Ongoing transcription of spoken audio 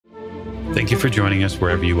Thank you for joining us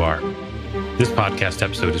wherever you are. This podcast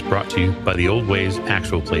episode is brought to you by the Old Ways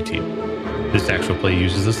Actual Play team. This actual play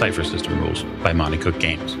uses the Cipher System rules by Monty Cook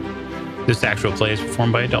Games. This actual play is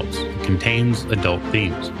performed by adults and contains adult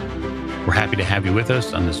themes. We're happy to have you with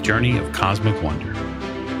us on this journey of cosmic wonder.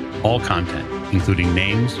 All content, including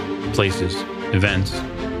names, places, events,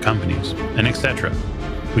 companies, and etc.,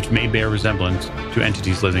 which may bear resemblance to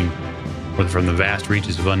entities living from the vast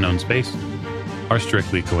reaches of unknown space, are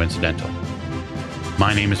strictly coincidental.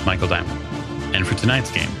 My name is Michael Diamond, and for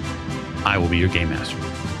tonight's game, I will be your game master.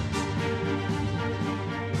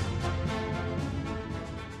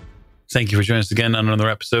 Thank you for joining us again on another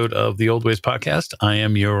episode of the Old Ways podcast. I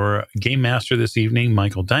am your game master this evening,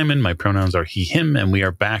 Michael Diamond. My pronouns are he, him, and we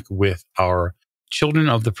are back with our Children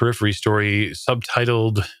of the Periphery story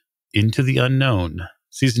subtitled Into the Unknown,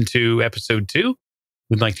 Season 2, Episode 2.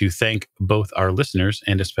 We'd like to thank both our listeners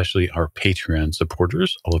and especially our Patreon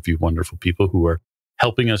supporters, all of you wonderful people who are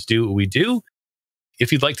helping us do what we do.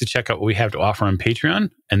 If you'd like to check out what we have to offer on Patreon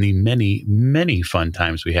and the many, many fun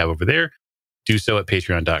times we have over there, do so at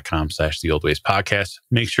patreon.com/theoldwayspodcast.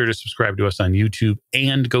 Make sure to subscribe to us on YouTube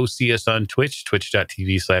and go see us on Twitch,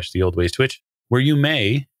 twitch.tv/theoldwaystwitch, where you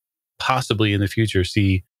may possibly in the future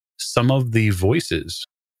see some of the voices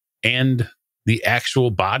and the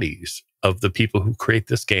actual bodies of the people who create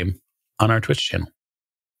this game on our Twitch channel.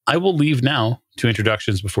 I will leave now to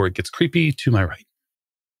introductions before it gets creepy to my right.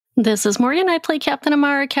 This is Morgan. I play Captain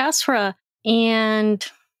Amara Casfra, and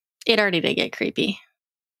it already did get creepy.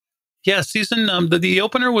 Yeah, the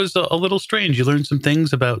opener was a little strange. You learned some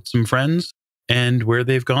things about some friends and where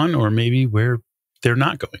they've gone, or maybe where they're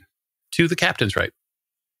not going. To the captain's right.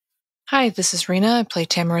 Hi, this is Rena. I play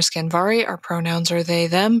Tamara Scanvari. Our pronouns are they,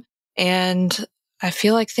 them, and I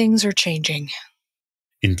feel like things are changing.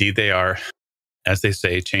 Indeed they are. As they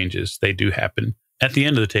say, changes, they do happen at the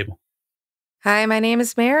end of the table. Hi, my name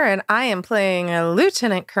is Mare, and I am playing a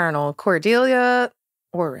Lieutenant Colonel Cordelia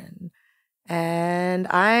Oren. And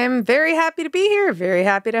I'm very happy to be here, very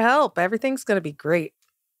happy to help. Everything's going to be great.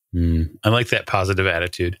 I like that positive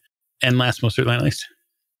attitude. And last, most certainly not least.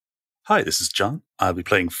 Hi, this is John. I'll be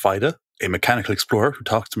playing Fida, a mechanical explorer who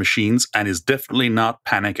talks to machines and is definitely not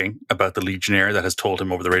panicking about the Legionnaire that has told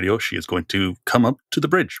him over the radio she is going to come up to the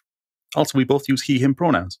bridge. Also, we both use he, him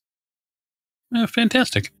pronouns.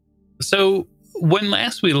 Fantastic. So when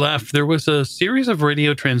last we left, there was a series of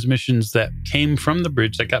radio transmissions that came from the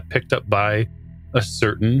bridge that got picked up by a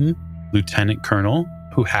certain lieutenant colonel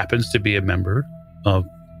who happens to be a member of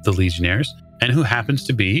the Legionnaires and who happens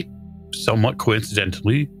to be, somewhat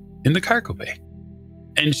coincidentally, in the cargo bay.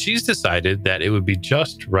 And she's decided that it would be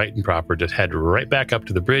just right and proper to head right back up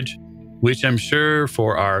to the bridge, which I'm sure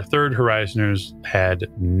for our third Horizoners had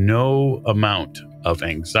no amount of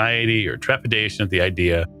anxiety or trepidation at the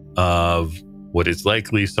idea of what is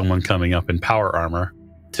likely someone coming up in power armor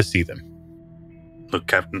to see them. Look,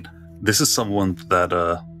 Captain, this is someone that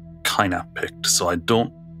Kynap picked, so I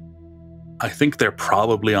think they're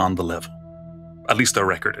probably on the level. At least their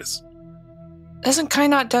record is. Hasn't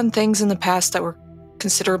Kynat done things in the past that were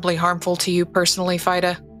considerably harmful to you personally,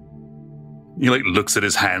 Fida? He looks at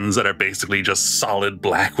his hands that are basically just solid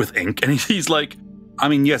black with ink, and he's like, I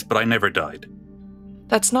mean, yes, but I never died.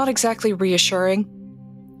 That's not exactly reassuring.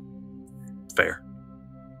 Fair.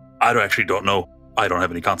 I actually don't know. I don't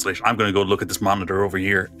have any consolation. I'm going to go look at this monitor over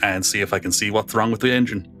here and see if I can see what's wrong with the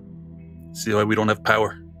engine. See why we don't have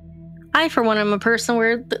power. I, for one, am a person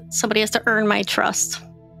where somebody has to earn my trust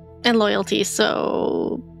and loyalty,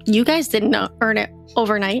 so you guys didn't earn it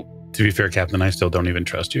overnight. To be fair, Captain, I still don't even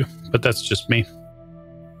trust you, but that's just me.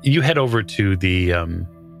 You head over to the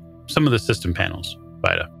some of the system panels,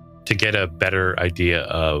 Vida, to get a better idea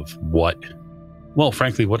of what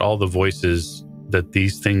all the voices that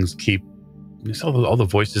these things keep, all the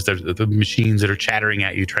voices, the machines that are chattering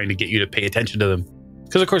at you, trying to get you to pay attention to them.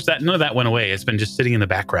 Because, of course, none of that went away. It's been just sitting in the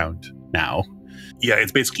background now. Yeah,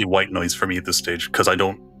 it's basically white noise for me at this stage, because I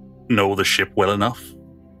don't know the ship well enough.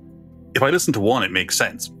 If I listen to one, it makes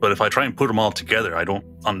sense. But if I try and put them all together, I don't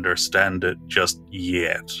understand it just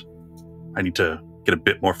yet. I need to get a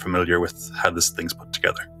bit more familiar with how this thing's put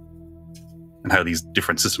together and how these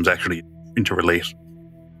different systems actually interrelate.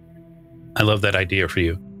 I love that idea for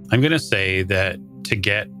you. I'm going to say that to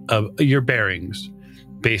get your bearings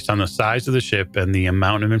based on the size of the ship and the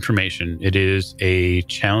amount of information, it is a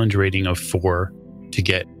challenge rating of 4 to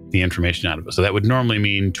get the information out of it. So that would normally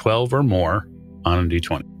mean 12 or more on a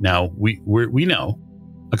D20. Now, we know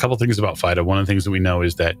a couple things about Fida. One of the things that we know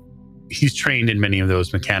is that he's trained in many of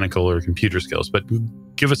those mechanical or computer skills, but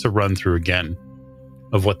give us a run through again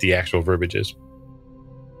of what the actual verbiage is.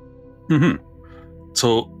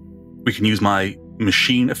 So We can use my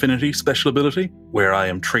machine affinity special ability, where I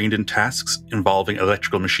am trained in tasks involving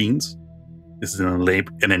electrical machines. This is an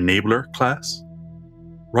enabler class.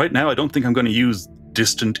 Right now, I don't think I'm going to use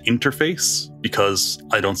distant interface because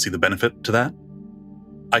I don't see the benefit to that.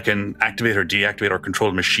 I can activate or deactivate or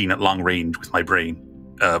control a machine at long range with my brain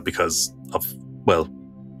because of, well,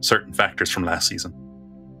 certain factors from last season.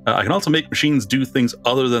 I can also make machines do things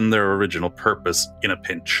other than their original purpose in a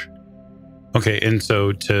pinch. Okay, and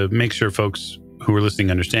so to make sure folks who are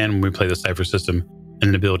listening understand, when we play the Cypher system, a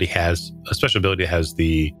special ability has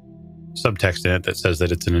the subtext in it that says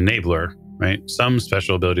that it's an enabler, right? Some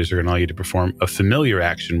special abilities are going to allow you to perform a familiar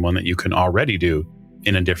action, one that you can already do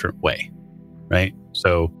in a different way, right?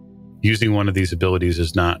 So using one of these abilities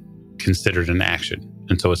is not considered an action.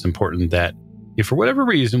 And so it's important that if for whatever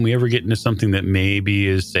reason we ever get into something that maybe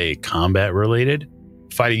is, say, combat related,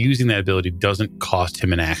 Fida using that ability doesn't cost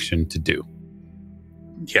him an action to do.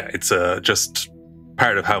 Yeah, it's just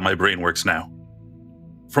part of how my brain works now.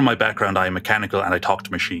 From my background, I am mechanical and I talk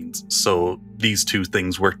to machines. So these two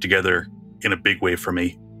things work together in a big way for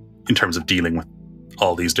me in terms of dealing with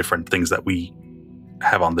all these different things that we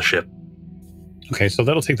have on the ship. Okay, so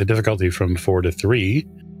that'll take the difficulty from 4 to 3.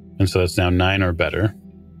 And so that's now 9 or better.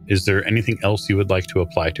 Is there anything else you would like to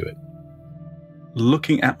apply to it?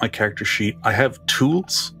 Looking at my character sheet, I have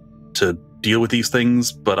tools to deal with these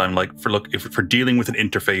things, but I'm like, if for dealing with an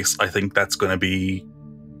interface, I think that's going to be,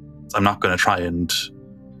 I'm not going to try and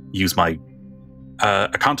use my,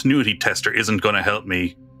 a continuity tester isn't going to help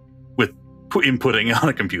me with inputting on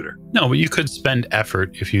a computer. No, but you could spend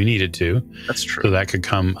effort if you needed to. That's true. So that could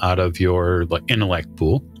come out of your intellect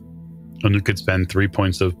pool. And you could spend 3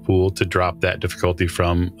 points of pool to drop that difficulty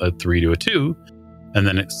from a 3 to a 2, and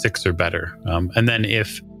then it's 6 or better. And then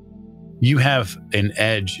if you have an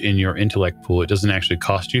edge in your intellect pool, it doesn't actually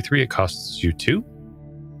cost you 3, it costs you 2.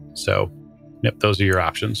 So, yep, those are your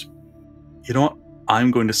options. You know what?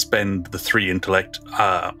 I'm going to spend the 3 intellect.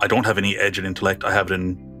 I don't have any edge in intellect. I have it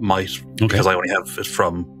in might because I only have it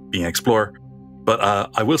from being an explorer. But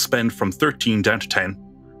I will spend from 13 down to 10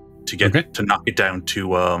 to get to knock it down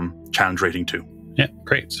to challenge rating 2. Yeah,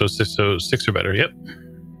 great. So 6 or better. Yep.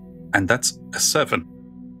 And that's a 7.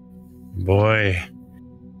 Boy.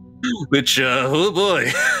 Which, oh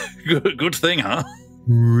boy, good thing, huh?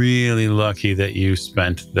 Really lucky that you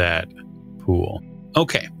spent that pool.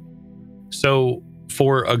 Okay. So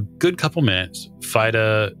for a good couple minutes,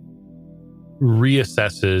 Fida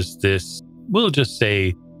reassesses this, we'll just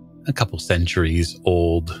say a couple centuries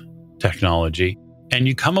old technology. And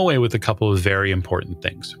you come away with a couple of very important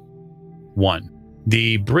things. 1,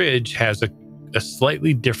 the bridge has a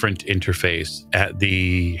slightly different interface at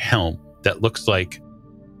the helm that looks like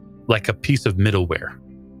a piece of middleware.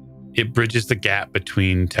 It bridges the gap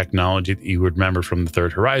between technology that you would remember from the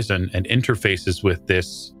Third Horizon and interfaces with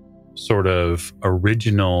this sort of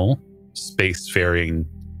original spacefaring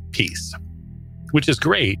piece, which is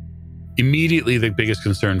great. Immediately, the biggest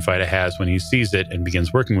concern Fida has when he sees it and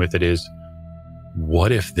begins working with it is,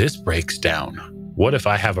 what if this breaks down? What if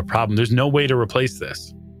I have a problem? There's no way to replace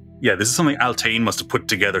this. Yeah, this is something Altain must have put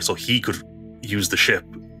together so he could use the ship.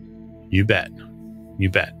 You bet.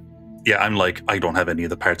 Yeah, I'm like, I don't have any of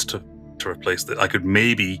the parts to replace it. I could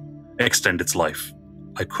maybe extend its life.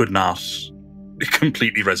 I could not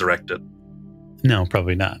completely resurrect it. No,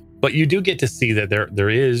 probably not. But you do get to see that there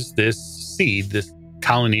is this seed, this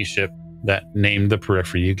colony ship that named the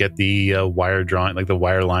Periphery. You get the wire drawing, like the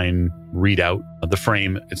wireline readout of the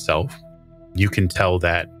frame itself. You can tell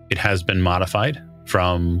that it has been modified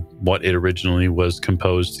from what it originally was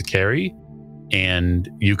composed to carry. And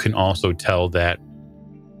you can also tell that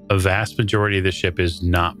a vast majority of the ship is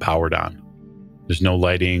not powered on. There's no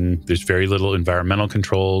lighting. There's very little environmental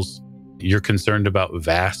controls. You're concerned about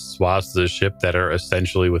vast swaths of the ship that are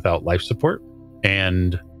essentially without life support.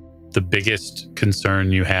 And the biggest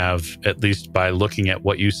concern you have, at least by looking at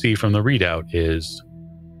what you see from the readout, is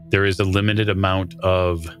there is a limited amount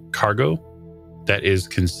of cargo that is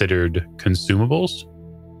considered consumables.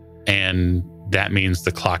 And that means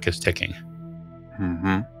the clock is ticking.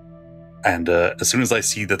 Mm-hmm. And as soon as I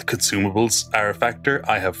see that the consumables are a factor,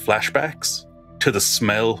 I have flashbacks to the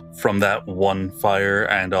smell from that one fire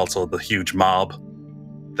and also the huge mob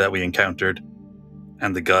that we encountered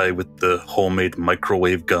and the guy with the homemade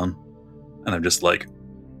microwave gun. And I'm just like,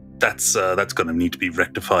 that's going to need to be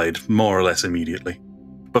rectified more or less immediately.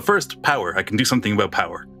 But first, power. I can do something about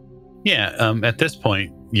power. Yeah, at this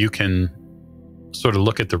point, you can sort of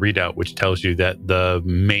look at the readout, which tells you that the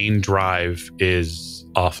main drive is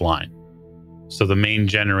offline. So the main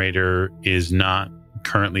generator is not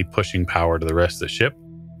currently pushing power to the rest of the ship,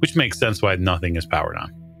 which makes sense why nothing is powered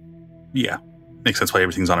on. Yeah, makes sense why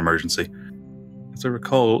everything's on emergency. As I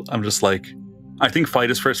recall, I'm just like, I think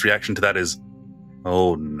Fida's first reaction to that is,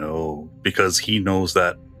 oh no, because he knows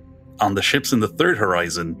that on the ships in the third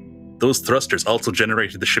horizon, those thrusters also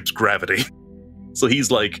generated the ship's gravity. So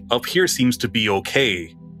he's like, up here seems to be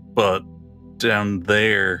okay, but down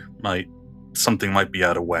there something might be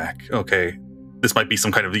out of whack. Okay, this might be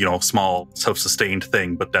some kind of, small self-sustained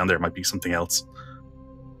thing, but down there might be something else.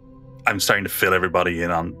 I'm starting to fill everybody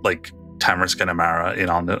in on, like, Tamarisk and Amara in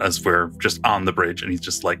on it as we're just on the bridge, and he's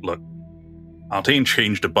just like, look, Altain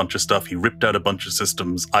changed a bunch of stuff. He ripped out a bunch of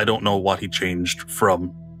systems. I don't know what he changed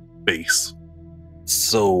from base.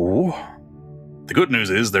 So, the good news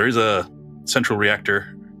is there is a central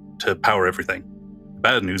reactor to power everything. The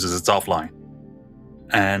bad news is it's offline.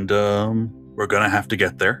 And we're going to have to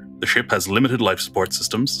get there. The ship has limited life support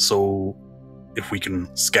systems, so if we can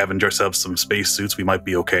scavenge ourselves some spacesuits, we might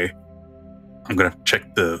be okay. I'm going to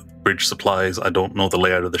check the bridge supplies. I don't know the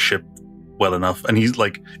layout of the ship well enough. And he's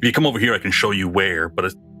like, if you come over here, I can show you where, but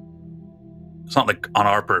it's not like on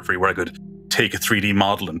our periphery where I could take a 3D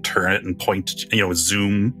model and turn it and point,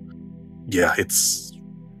 zoom. Yeah, it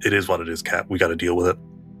is what it is, Kat. We got to deal with it.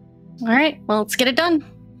 All right, well, let's get it done.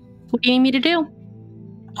 What do you need me to do?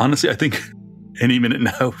 Honestly, I think any minute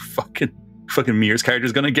now, fucking Mir's character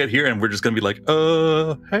is going to get here and we're just going to be like,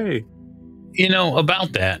 hey.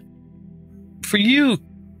 About that, for you,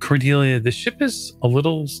 Cordelia, the ship is a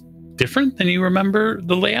little different than you remember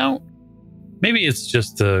the layout. Maybe it's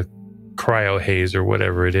just the cryo haze or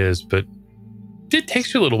whatever it is, but it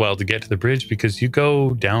takes you a little while to get to the bridge because you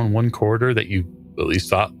go down one corridor that you at least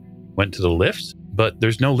thought went to the lift, but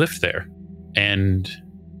there's no lift there. And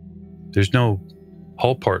there's no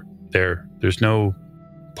hull part there. There's no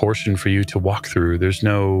portion for you to walk through.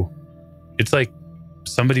 It's like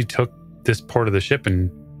somebody took this part of the ship and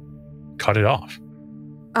cut it off.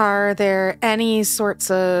 Are there any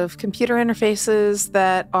sorts of computer interfaces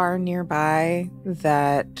that are nearby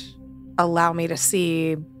that allow me to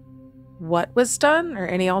see what was done or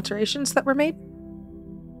any alterations that were made?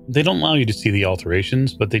 They don't allow you to see the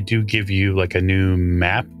alterations, but they do give you like a new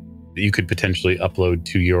map that you could potentially upload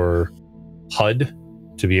to your HUD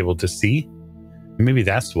to be able to see. Maybe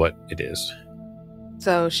that's what it is.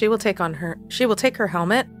 So she will take her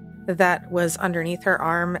helmet that was underneath her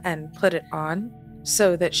arm and put it on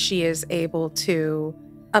so that she is able to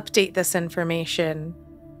update this information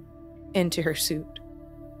into her suit.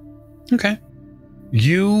 Okay.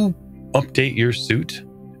 You update your suit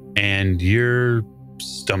and your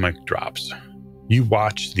stomach drops. You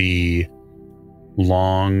watch the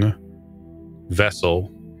long vessel,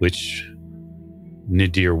 which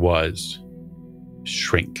Nadir was,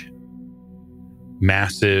 shrink.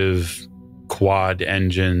 Massive quad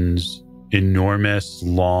engines, enormous,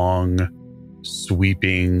 long,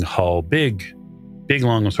 sweeping hull, big,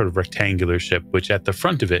 long, sort of rectangular ship, which at the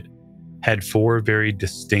front of it had 4 very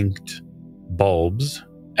distinct bulbs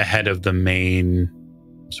ahead of the main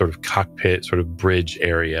sort of cockpit, sort of bridge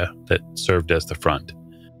area that served as the front.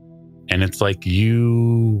 And it's like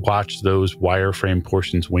you watch those wireframe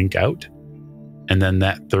portions wink out, and then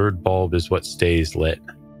that third bulb is what stays lit.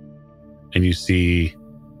 And you see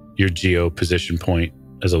your geo position point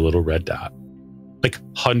as a little red dot. Like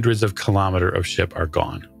hundreds of kilometers of ship are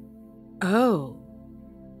gone. Oh,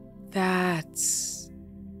 that's...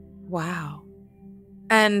 wow.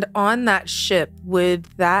 And on that ship, would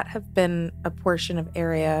that have been a portion of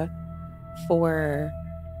area for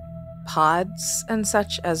pods and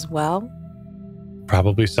such as well?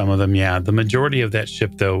 Probably some of them, yeah. The majority of that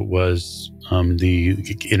ship, though, was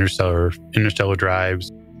the interstellar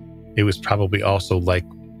drives. It was probably also like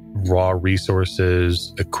raw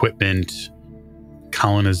resources, equipment,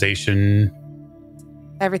 colonization.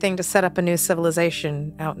 Everything to set up a new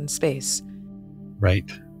civilization out in space. Right.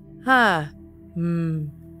 Huh.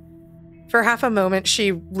 For half a moment,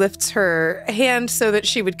 she lifts her hand so that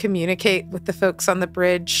she would communicate with the folks on the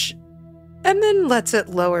bridge, and then lets it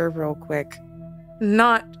lower real quick.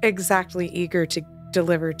 Not exactly eager to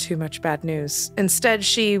deliver too much bad news. Instead,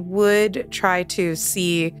 she would try to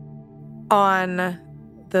see on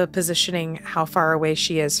the positioning how far away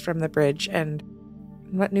she is from the bridge and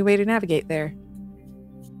what new way to navigate there.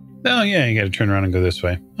 Oh, yeah, you got to turn around and go this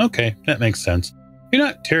way. Okay, that makes sense. You're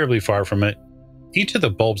not terribly far from it. Each of the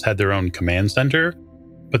bulbs had their own command center,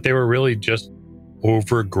 but they were really just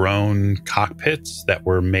overgrown cockpits that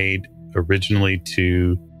were made originally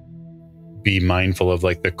to be mindful of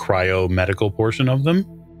like the cryo-medical portion of them.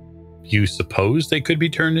 You suppose they could be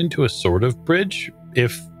turned into a sort of bridge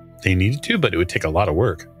if they needed to, but it would take a lot of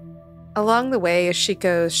work. Along the way, as she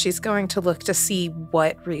goes, she's going to look to see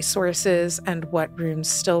what resources and what rooms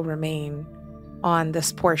still remain on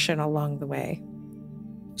this portion along the way.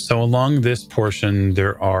 So along this portion,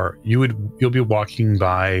 you'll be walking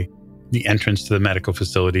by the entrance to the medical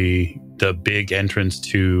facility, the big entrance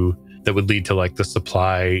that would lead to like the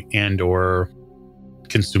supply and or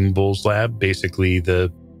consumables lab, basically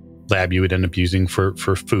the lab you would end up using for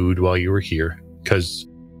food while you were here. Because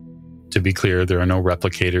to be clear, there are no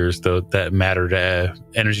replicators. That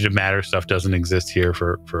energy to matter stuff doesn't exist here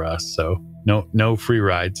for us. So no free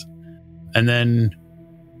rides. And then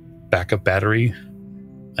backup battery,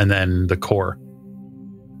 and then the core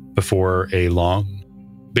before a long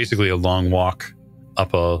walk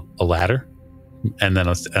up a ladder, and then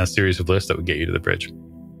a series of lifts that would get you to the bridge.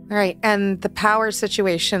 All right. And the power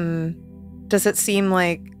situation, does it seem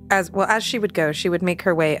like as she would go, she would make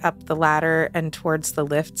her way up the ladder and towards the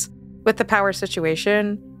lifts? With the power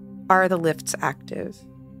situation, are the lifts active?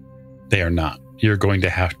 They are not. You're going to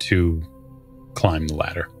have to climb the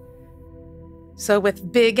ladder. So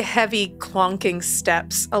with big, heavy, clonking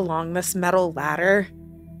steps along this metal ladder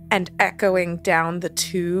and echoing down the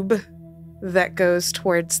tube that goes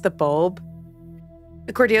towards the bulb,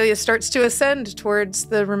 Cordelia starts to ascend towards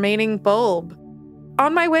the remaining bulb.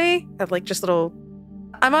 On my way,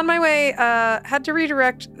 I'm on my way, had to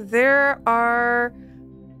redirect. There are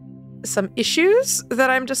some issues that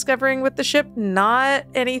I'm discovering with the ship. Not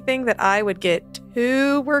anything that I would get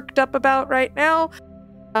too worked up about right now.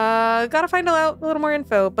 Gotta find out a little more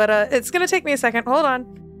info, but it's gonna take me a second. Hold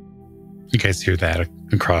on. You guys hear that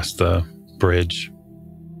across the bridge?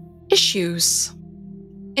 Issues.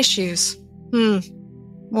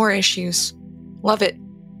 More issues. Love it.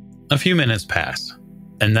 A few minutes pass,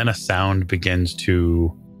 and then a sound begins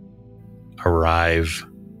to arrive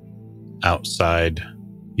outside.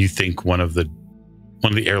 You think one of the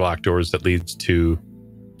airlock doors that leads to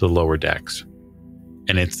the lower decks.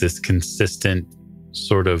 And it's this consistent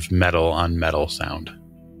sort of metal on metal sound.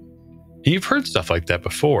 And you've heard stuff like that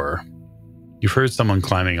before. You've heard someone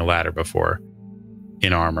climbing a ladder before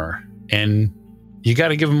in armor. And you got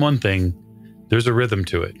to give them one thing. There's a rhythm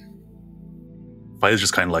to it. I was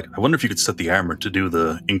just kind of like, I wonder if you could set the armor to do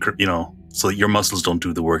so that your muscles don't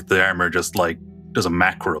do the work. The armor just like does a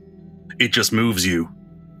macro. It just moves you.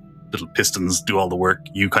 Little pistons do all the work.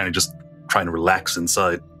 You kind of just trying to relax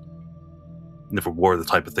inside. Never wore the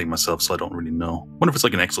type of thing myself, so I don't really know. Wonder if it's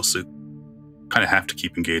like an exosuit. Kind of have to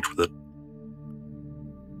keep engaged with it.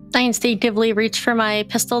 I instinctively reach for my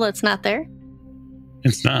pistol that's not there.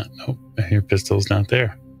 It's not. Nope. Your pistol's not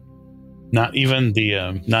there. Not even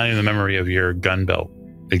the memory of your gun belt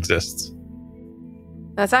exists.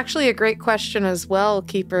 That's actually a great question as well,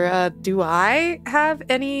 Keeper. Do I have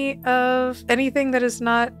anything that is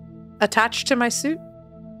not attached to my suit?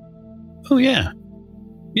 Oh yeah.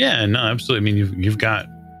 Yeah, no, absolutely. I mean, you've got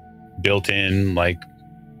built-in,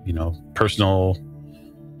 personal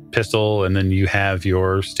pistol, and then you have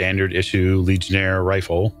your standard issue Legionnaire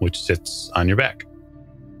rifle, which sits on your back.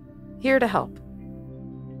 Here to help.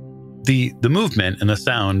 The movement and the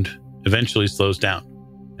sound eventually slows down,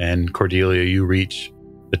 and Cordelia, you reach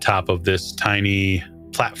the top of this tiny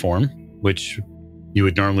platform, which you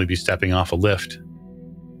would normally be stepping off a lift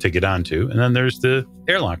to get onto, and then there's the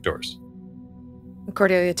airlock doors.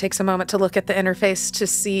 Cordelia takes a moment to look at the interface to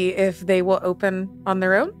see if they will open on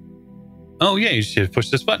their own. Oh yeah, you should push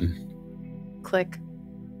this button. Click.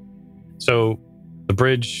 So the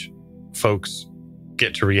bridge folks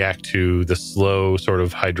get to react to the slow sort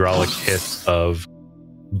of hydraulic hiss of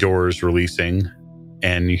doors releasing,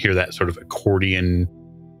 and you hear that sort of accordion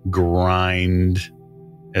grind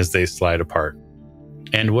as they slide apart.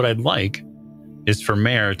 And what I'd like is for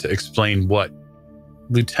Mare to explain what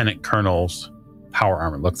Lieutenant Colonel's power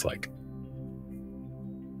armor looks like.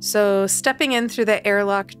 So stepping in through the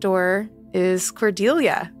airlock door is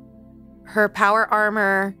Cordelia. Her power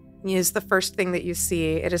armor is the first thing that you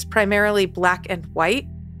see. It is primarily black and white,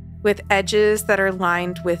 with edges that are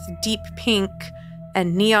lined with deep pink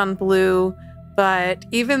and neon blue. But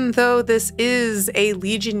even though this is a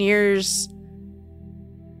Legionnaire's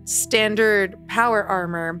standard power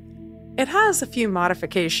armor, it has a few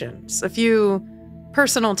modifications, a few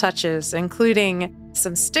personal touches, including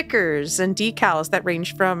some stickers and decals that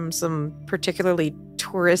range from some particularly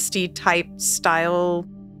touristy type style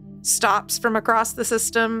stops from across the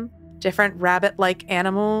system, different rabbit-like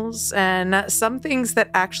animals, and some things that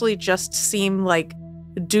actually just seem like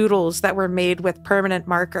doodles that were made with permanent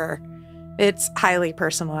marker. It's highly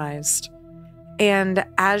personalized. And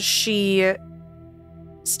as she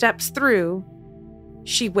steps through,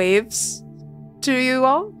 she waves to you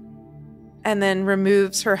all. and then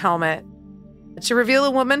removes her helmet to reveal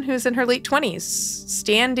a woman who's in her late 20s.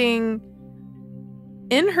 Standing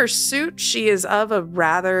in her suit, she is of a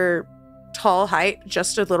rather tall height,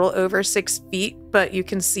 just a little over 6 feet, but you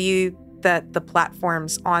can see that the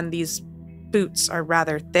platforms on these boots are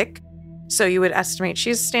rather thick. So you would estimate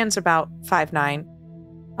she stands about 5'9".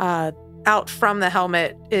 Out from the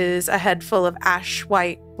helmet is a head full of ash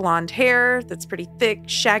white blonde hair that's pretty thick,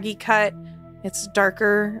 shaggy cut. It's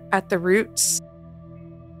darker at the roots.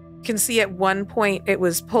 You can see at one point it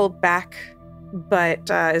was pulled back,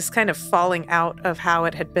 but is kind of falling out of how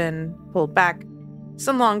it had been pulled back.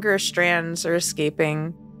 Some longer strands are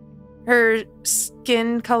escaping. Her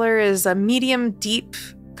skin color is a medium deep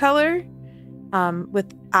color,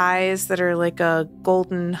 with eyes that are like a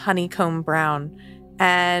golden honeycomb brown.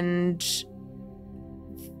 And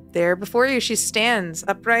there before you, she stands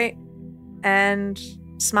upright and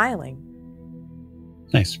smiling.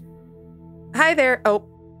 Nice. Hi there. Oh,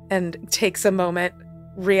 and takes a moment,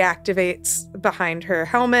 reactivates behind her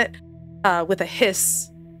helmet with a hiss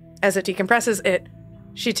as it decompresses it.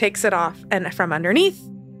 She takes it off, and from underneath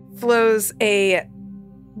flows a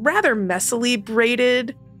rather messily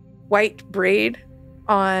braided white braid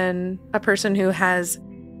on a person who has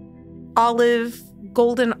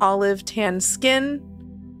golden olive tan skin,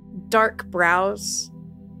 dark brows,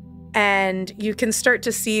 and you can start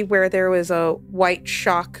to see where there was a white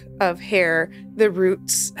shock of hair. The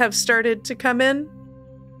roots have started to come in.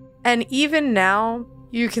 And even now,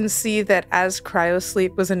 you can see that as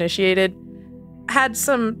cryosleep was initiated, had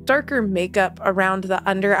some darker makeup around the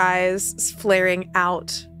under eyes flaring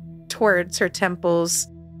out towards her temples,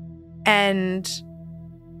 and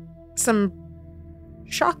some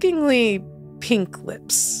shockingly pink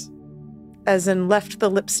lips, as in left the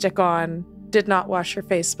lipstick on, did not wash her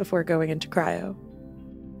face before going into cryo.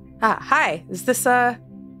 Hi, is this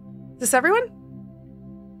everyone?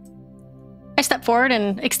 I step forward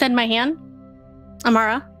and extend my hand.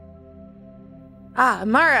 Amara.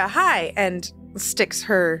 Amara, hi, and sticks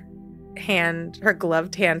her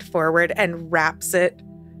gloved hand forward and wraps it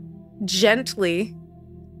gently,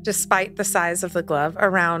 despite the size of the glove,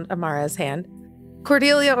 around Amara's hand.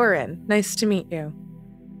 Cordelia Oren, nice to meet you.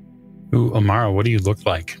 Ooh, Amara, what do you look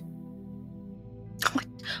like?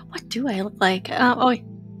 What do I look like?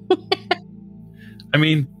 I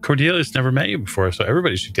mean, Cordelia's never met you before, so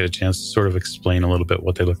everybody should get a chance to sort of explain a little bit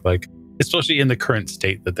what they look like, especially in the current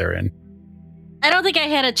state that they're in. I don't think I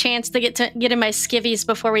had a chance to get in my skivvies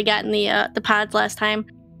before we got in the pods last time.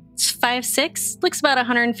 It's 5'6", looks about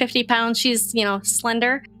 150 pounds. She's,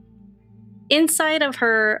 slender. Inside of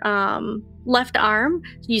her left arm,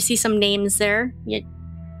 you see some names there. You're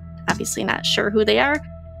obviously not sure who they are.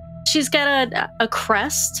 She's got a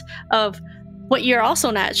crest of what you're also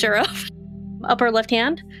not sure of. Upper left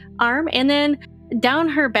hand arm, and then down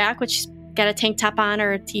her back, which she's got a tank top on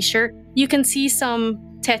or a t-shirt, you can see some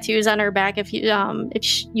tattoos on her back. If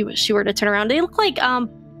she were to turn around, they look like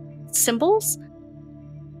symbols,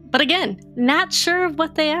 but again, not sure of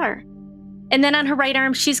what they are. And then on her right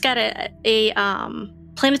arm, she's got a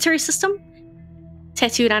planetary system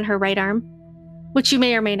tattooed on her right arm, which you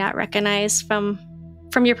may or may not recognize from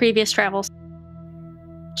your previous travels.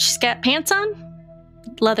 She's got pants on,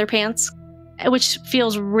 leather pants, which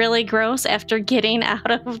feels really gross after getting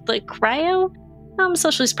out of the cryo.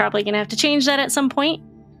 So she's probably going to have to change that at some point.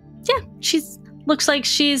 Yeah, looks like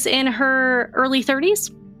she's in her early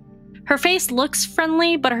 30s. Her face looks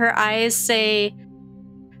friendly, but her eyes say,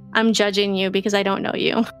 I'm judging you because I don't know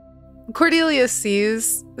you. Cordelia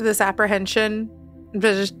sees this apprehension,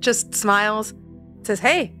 but just smiles, says,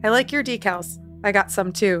 hey, I like your decals. I got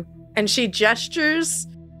some too. And she gestures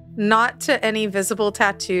not to any visible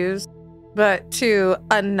tattoos, but to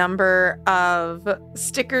a number of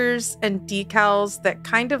stickers and decals that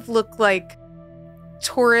kind of look like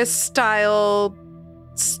tourist-style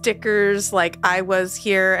stickers, like I was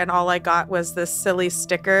here and all I got was this silly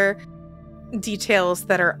sticker details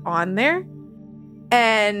that are on there.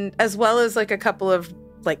 And as well as like a couple of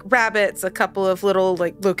like rabbits, a couple of little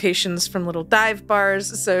like locations from little dive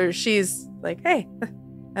bars. So she's like, hey,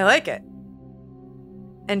 I like it.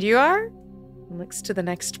 And you are? And looks to the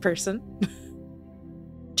next person.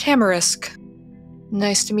 Tamarisk.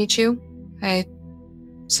 Nice to meet you, I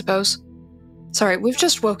suppose. Sorry, we've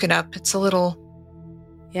just woken up. It's a little...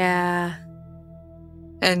 Yeah.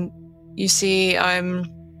 And you see I'm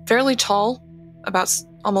fairly tall, about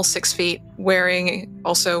almost 6 feet, wearing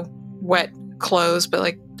also wet clothes, but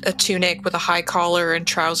like a tunic with a high collar and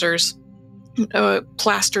trousers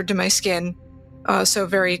plastered to my skin. So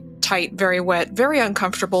very tight, very wet, very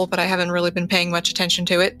uncomfortable, but I haven't really been paying much attention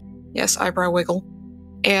to it. Yes, eyebrow wiggle.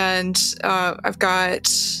 And I've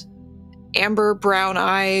got amber brown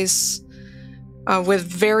eyes with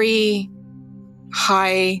very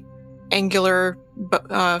high angular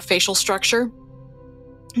facial structure,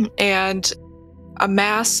 and a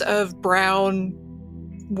mass of brown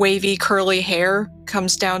wavy curly hair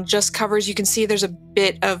comes down, just covers. You can see there's a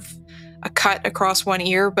bit of a cut across one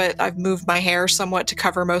ear, but I've moved my hair somewhat to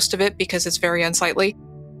cover most of it because it's very unsightly.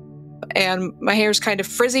 And my hair's kind of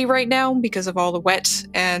frizzy right now because of all the wet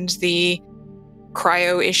and the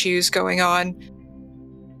cryo issues going on.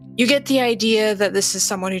 You get the idea that this is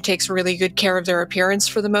someone who takes really good care of their appearance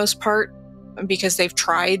for the most part, because I've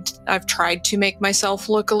tried to make myself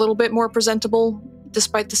look a little bit more presentable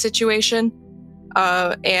despite the situation.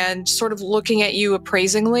 And sort of looking at you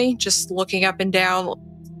appraisingly, just looking up and down,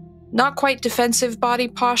 not quite defensive body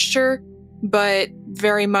posture, but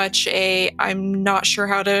very much I'm not sure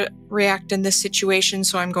how to react in this situation,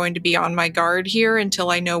 so I'm going to be on my guard here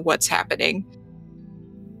until I know what's happening.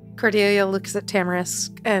 Cordelia looks at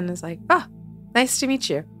Tamarisk and is like, "Oh, nice to meet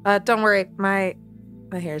you. Don't worry, my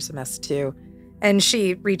hair's a mess too." And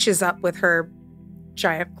she reaches up with her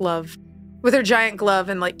giant glove,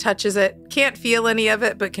 and like touches it. Can't feel any of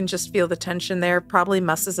it, but can just feel the tension there. Probably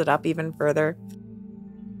messes it up even further.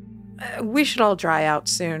 We should all dry out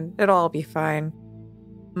soon. It'll all be fine.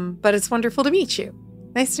 But it's wonderful to meet you.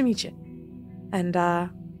 Nice to meet you. And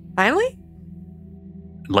finally?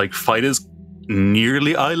 Like, Fida's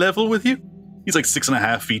nearly eye level with you. He's like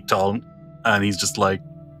 6.5 feet tall, and he's just like,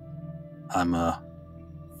 I'm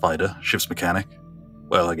Fida, ship's mechanic.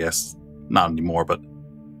 Well, I guess not anymore, but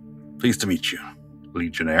pleased to meet you,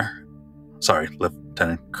 Legionnaire. Sorry,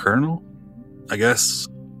 Lieutenant Colonel, I guess.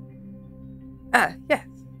 Yes.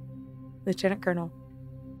 Lieutenant Colonel.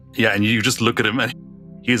 Yeah, and you just look at him, and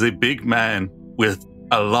he is a big man with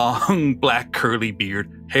a long black curly beard,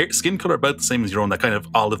 hair, skin color about the same as your own, that kind of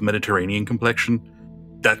olive Mediterranean complexion,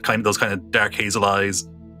 those kind of dark hazel eyes,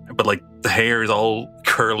 but like the hair is all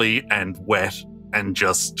curly and wet, and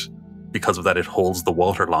just because of that it holds the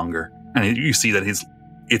water longer. And you see that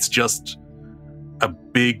it's just a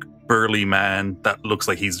big burly man that looks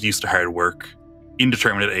like he's used to hard work,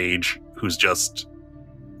 indeterminate age, he's just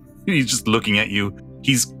looking at you.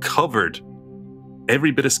 He's covered.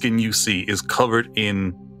 Every bit of skin you see is covered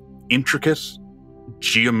in intricate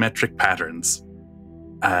geometric patterns.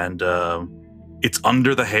 And it's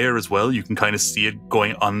under the hair as well. You can kind of see it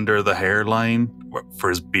going under the hairline for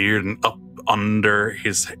his beard and up under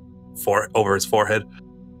over his forehead.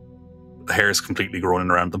 The hair is completely growing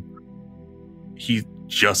around them. He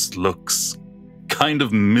just looks kind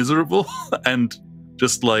of miserable and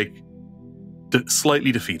just like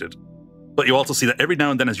slightly defeated. But you also see that every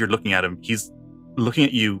now and then as you're looking at him, he's looking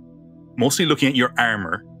at you, mostly looking at your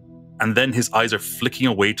armor, and then his eyes are flicking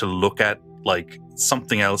away to look at like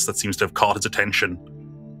something else that seems to have caught his attention.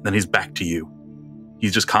 Then he's back to you.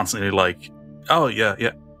 He's just constantly like, oh yeah.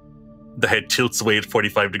 The head tilts away at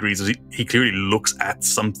 45 degrees as he clearly looks at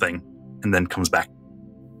something and then comes back.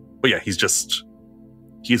 But yeah,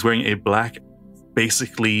 he's wearing a black,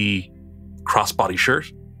 basically crossbody shirt.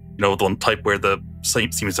 You know, the one type where the seam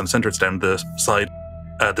is on the center, it's down the side.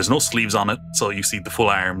 There's no sleeves on it, so you see the full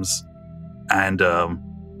arms. And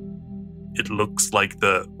it looks like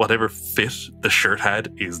whatever fit the shirt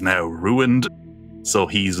had is now ruined. So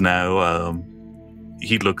he's now,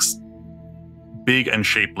 he looks big and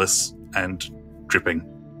shapeless and dripping.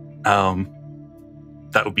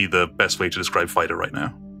 That would be the best way to describe Fighter right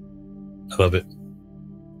now. I love it.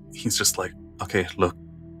 He's just like, okay, look,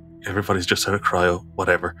 everybody's just out of cryo,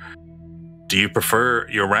 whatever. Do you prefer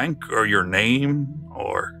your rank or your name?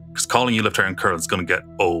 Or, because calling you Lieutenant Colonel is going to get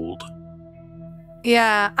old.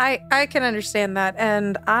 Yeah, I can understand that.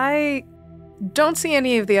 And I don't see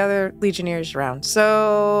any of the other Legionnaires around.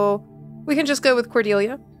 So we can just go with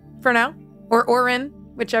Cordelia for now. Or Orin,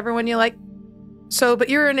 whichever one you like. So, but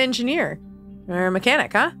you're an engineer. Or a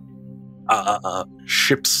mechanic, huh?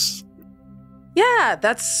 Ships. Yeah,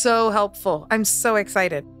 that's so helpful. I'm so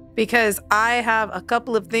excited. Because I have a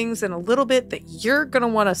couple of things in a little bit that you're going to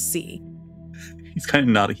want to see. He's kind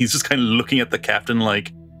of nodding. He's just kind of looking at the captain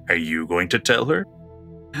like, are you going to tell her?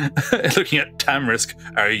 Looking at Tamarisk,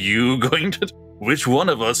 are you going to? Which one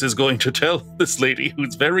of us is going to tell this lady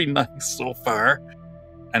who's very nice so far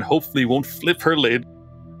and hopefully won't flip her lid?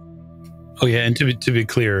 Oh yeah, and to be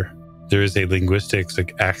clear, there is a linguistics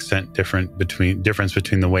accent difference between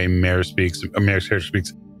the way Mare's character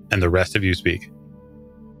speaks and the rest of you speak.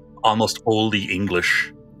 Almost oldie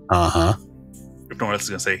English. Uh-huh. If no one else is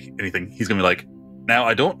going to say anything, he's going to be like, now,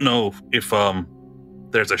 I don't know if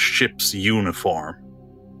there's a ship's uniform.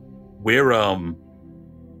 We're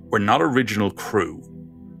not original crew.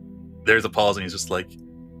 there's a pause, and he's just like,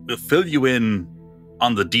 we'll fill you in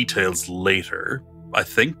on the details later. I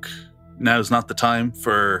think now's not the time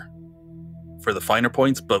for the finer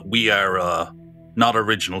points, but we are not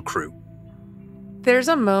original crew. There's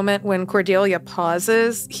a moment when Cordelia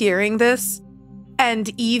pauses hearing this,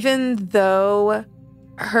 and even though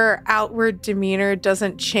her outward demeanor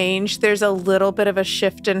doesn't change, there's a little bit of a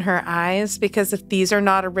shift in her eyes, because if these are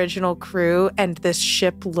not original crew and this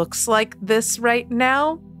ship looks like this right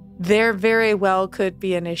now, there very well could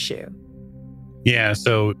be an issue. Yeah,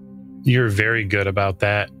 so you're very good about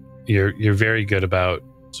that. You're very good about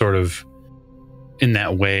sort of in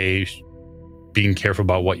that way being careful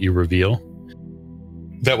about what you reveal.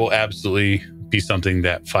 That will absolutely be something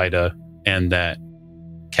that FIDA and that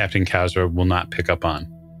Captain Kazra will not pick up on.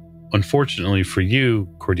 Unfortunately for you,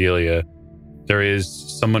 Cordelia, there is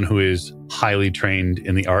someone who is highly trained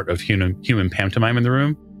in the art of human pantomime in the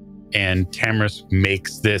room, and Tamris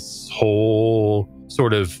makes this whole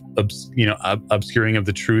sort of obscuring of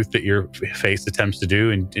the truth that your face attempts to do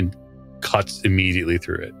and cuts immediately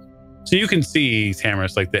through it. So you can see,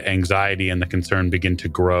 Tamris, like the anxiety and the concern begin to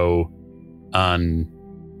grow on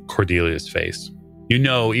Cordelia's face. You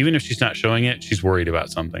know, even if she's not showing it, she's worried about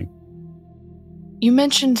something. You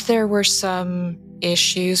mentioned there were some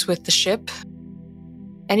issues with the ship.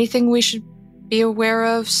 Anything we should be aware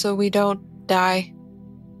of so we don't die?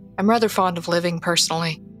 I'm rather fond of living,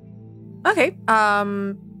 personally. Okay.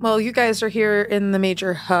 Well, you guys are here in the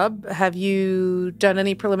major hub. Have you done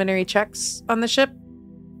any preliminary checks on the ship?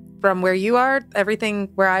 From where you are, everything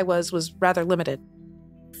where I was rather limited.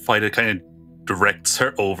 FIDA kind of directs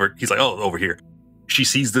her over. He's like, oh, over here. She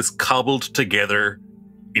sees this cobbled together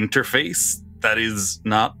interface that is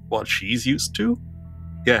not what she's used to.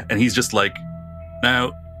 Yeah, and he's just like,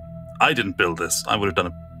 now, I didn't build this. I would have done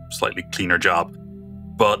a slightly cleaner job.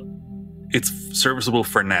 But it's serviceable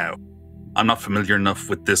for now. I'm not familiar enough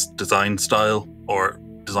with this design style or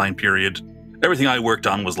design period. Everything I worked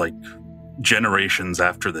on was like generations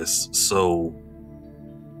after this, so...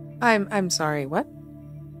 I'm sorry, what?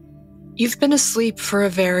 You've been asleep for a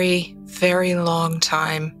very, very long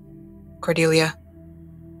time, Cordelia.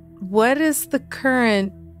 What is the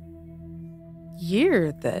current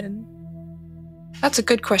year, then? That's a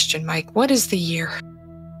good question, Mike. What is the year?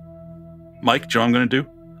 Mike, do you know what I'm going to do?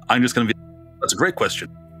 I'm just going to be... That's a great question.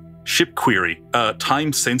 Ship query.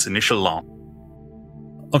 Time since initial launch.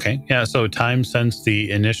 Okay, yeah, so time since the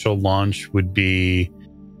initial launch would be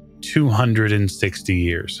 260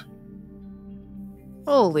 years.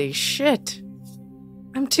 Holy shit.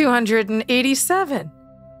 I'm 287.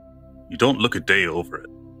 You don't look a day over it.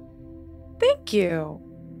 Thank you.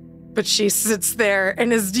 But she sits there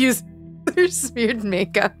and is using her smeared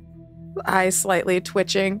makeup, eyes slightly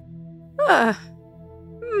twitching.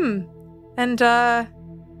 And,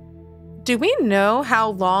 do we know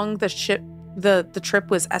how long the trip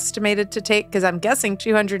was estimated to take? Because I'm guessing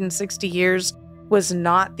 260 years was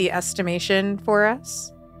not the estimation for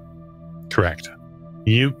us. Correct.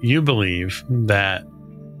 You believe that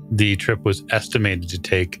the trip was estimated to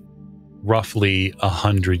take roughly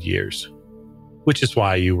 100 years, which is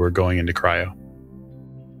why you were going into cryo.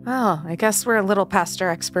 Oh, I guess we're a little past our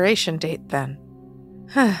expiration date then.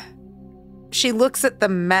 She looks at the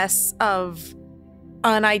mess of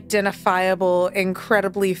unidentifiable,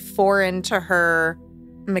 incredibly foreign to her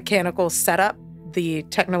mechanical setup, the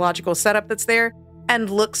technological setup that's there, and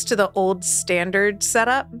looks to the old standard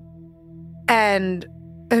setup and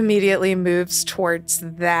immediately moves towards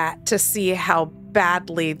that to see how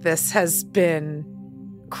badly this has been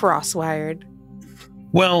crosswired.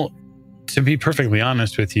 Well, to be perfectly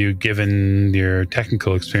honest with you, given your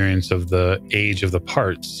technical experience of the age of the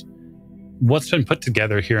parts, what's been put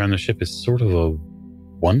together here on the ship is sort of a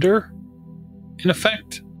wonder, in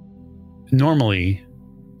effect. Normally,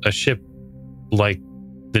 a ship like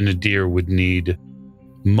the Nadir would need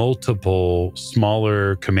multiple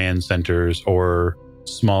smaller command centers or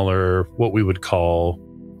smaller, what we would call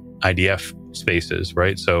IDF spaces,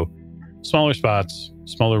 right? So smaller spots,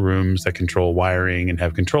 smaller rooms that control wiring and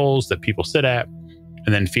have controls that people sit at,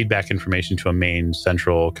 and then feed back information to a main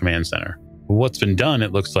central command center. What's been done,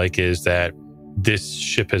 it looks like, is that this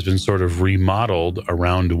ship has been sort of remodeled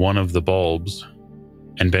around one of the bulbs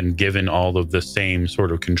and been given all of the same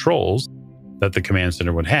sort of controls that the command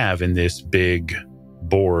center would have in this big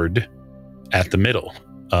board at the middle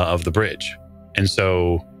of the bridge. And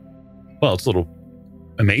so, well, it's a little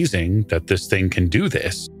amazing that this thing can do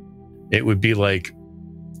this. It would be like,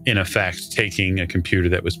 in effect, taking a computer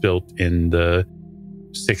that was built in the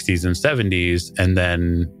 60s and 70s and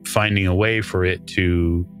then finding a way for it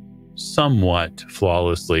to somewhat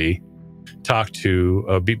flawlessly talk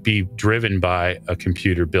to, be driven by a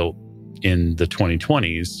computer built in the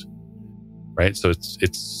 2020s, right? So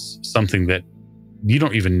it's something that you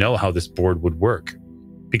don't even know how this board would work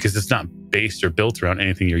because it's not based or built around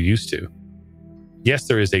anything you're used to. Yes,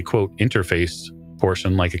 there is a quote interface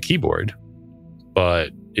portion like a keyboard,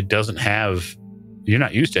 but it doesn't have, you're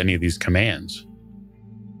not used to any of these commands.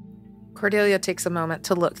 Cordelia takes a moment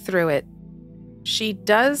to look through it. She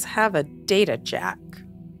does have a data jack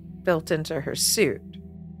built into her suit.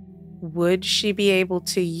 Would she be able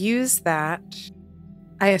to use that?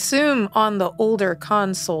 I assume on the older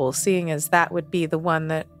console, seeing as that would be the one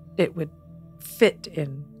that it would fit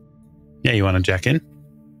in. Yeah, you want to jack in?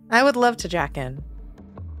 I would love to jack in.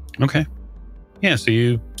 Okay. Yeah, so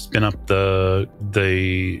you spin up the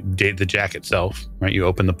jack itself, right? You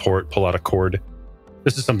open the port, pull out a cord.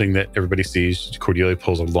 This is something that everybody sees. Cordelia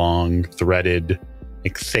pulls a long, threaded,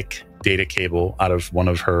 like thick data cable out of one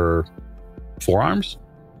of her forearms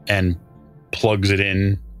and plugs it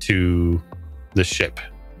in to the ship,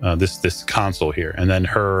 this console here. And then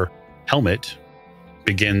her helmet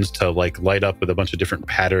begins to like light up with a bunch of different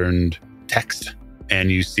patterned text. And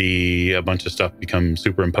you see a bunch of stuff become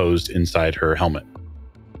superimposed inside her helmet.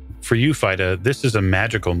 For you, Fida, this is a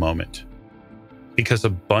magical moment because a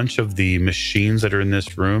bunch of the machines that are in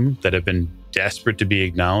this room that have been desperate to be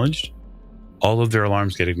acknowledged, all of their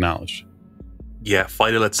alarms get acknowledged. Yeah,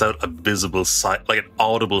 Fida lets out a visible sigh, like an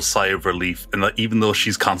audible sigh of relief. And like, even though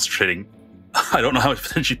she's concentrating, I don't know how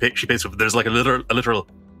much she pays for it, but there's like a literal,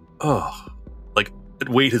 oh, like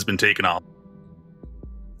weight has been taken off.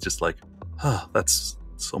 It's just like, oh, that's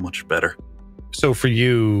so much better. So for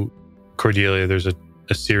you, Cordelia, there's a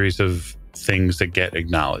series of things that get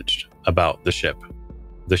acknowledged about the ship.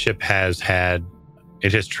 The ship has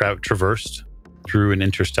traversed through an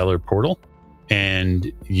interstellar portal,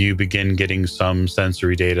 and you begin getting some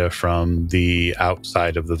sensory data from the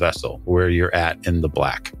outside of the vessel where you're at in the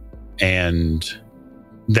black. And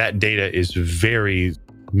that data is very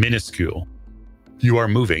minuscule. You are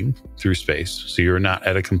moving through space, so you're not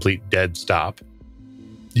at a complete dead stop.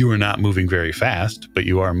 You are not moving very fast, but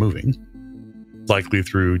you are moving, likely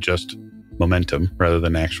through just momentum rather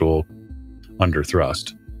than actual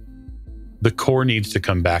underthrust. The core needs to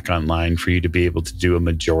come back online for you to be able to do a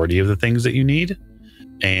majority of the things that you need.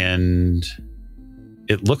 And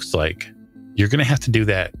it looks like you're going to have to do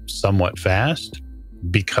that somewhat fast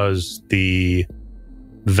because the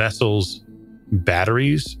vessel's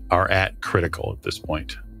batteries are at critical at this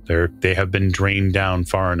point. They have been drained down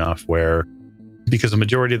far enough where, because the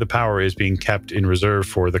majority of the power is being kept in reserve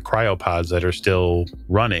for the cryopods that are still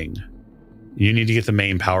running, you need to get the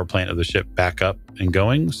main power plant of the ship back up and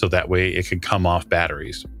going so that way it can come off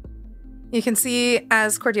batteries. You can see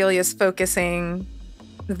as Cordelia's focusing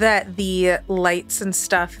that the lights and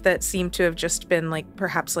stuff that seem to have just been like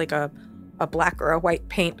perhaps like a black or a white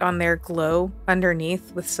paint on their glow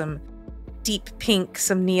underneath with some deep pink,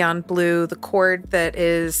 some neon blue. The cord that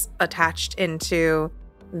is attached into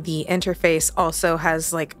the interface also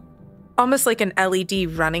has like almost like an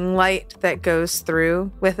LED running light that goes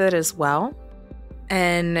through with it as well.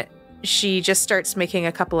 And she just starts making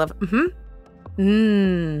a couple of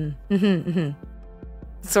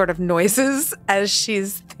sort of noises as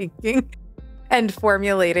she's thinking and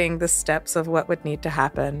formulating the steps of what would need to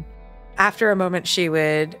happen. After a moment, she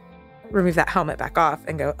would remove that helmet back off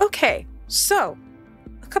and go, okay, so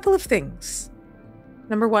a couple of things.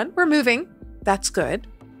 Number one, we're moving. That's good.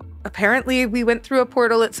 Apparently, we went through a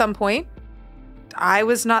portal at some point. I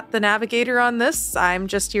was not the navigator on this. I'm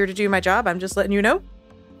just here to do my job. I'm just letting you know.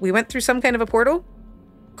 We went through some kind of a portal.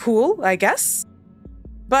 Cool, I guess.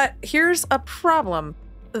 But here's a problem.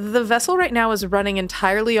 The vessel right now is running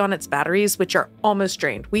entirely on its batteries, which are almost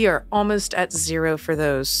drained. We are almost at 0 for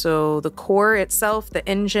those. So the core itself, the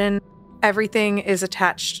engine, everything is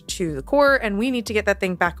attached to the core, and we need to get that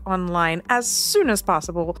thing back online as soon as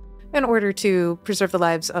possible in order to preserve the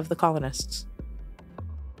lives of the colonists.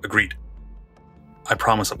 Agreed. I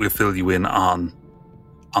promise that we'll fill you in on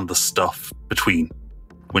the stuff between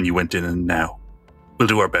when you went in and now. We'll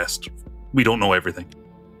do our best. We don't know everything,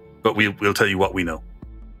 but we'll tell you what we know.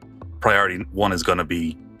 Priority 1 is going to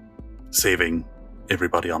be saving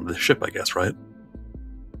everybody on the ship, I guess, right?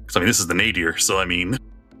 Because, I mean, this is the nadir, so, I mean...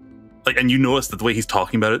 like, and you notice that the way he's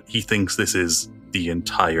talking about it, he thinks this is the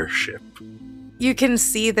entire ship. You can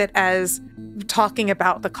see that as talking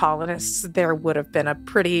about the colonists, there would have been a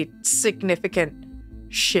pretty significant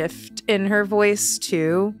shift in her voice,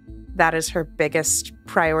 too. That is her biggest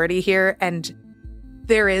priority here. And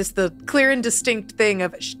there is the clear and distinct thing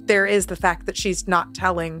of there is the fact that she's not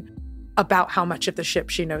telling about how much of the ship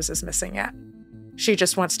she knows is missing yet. She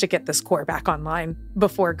just wants to get this core back online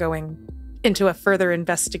before going into a further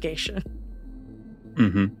investigation.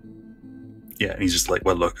 Mm-hmm. Yeah, and he's just like,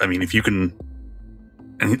 well, look, I mean, if you can...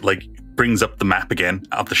 And he, like, brings up the map again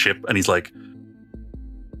of the ship, and he's like,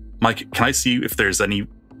 Mike, can I see if there's any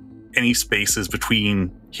spaces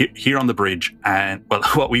between here on the bridge and, well,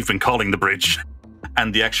 what we've been calling the bridge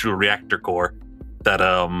and the actual reactor core, that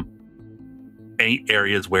any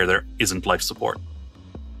areas where there isn't life support?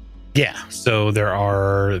 Yeah, so there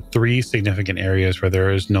are 3 significant areas where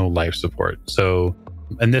there is no life support. So,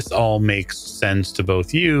 and this all makes sense to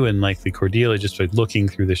both you and likely Cordelia just by looking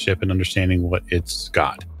through the ship and understanding what it's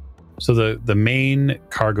got. So the main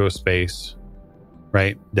cargo space,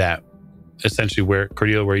 right, that essentially where,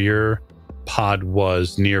 Cordelia, where your pod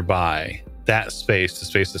was nearby, that space, the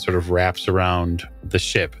space that sort of wraps around the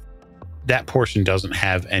ship, that portion doesn't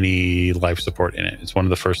have any life support in it. It's one of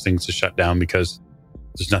the first things to shut down because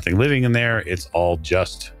there's nothing living in there. It's all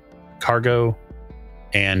just cargo.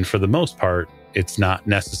 And for the most part, it's not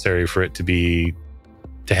necessary for it to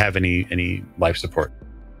have any life support.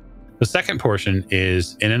 The second portion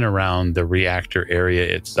is in and around the reactor area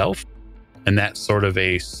itself. And that's sort of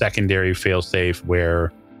a secondary failsafe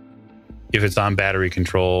where if it's on battery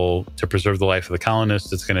control to preserve the life of the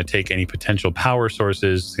colonists, it's going to take any potential power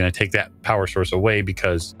sources. It's going to take that power source away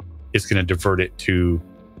because it's going to divert it to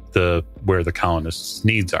where the colonists'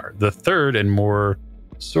 needs are. The third and more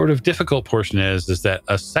sort of difficult portion is that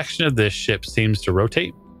a section of this ship seems to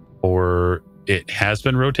rotate, or it has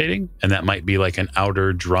been rotating, and that might be like an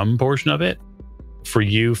outer drum portion of it. For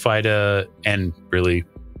you, Fida, and really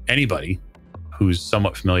anybody who's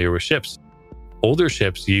somewhat familiar with ships, older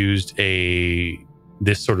ships used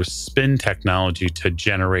this sort of spin technology to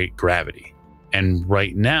generate gravity. And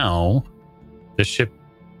right now, the ship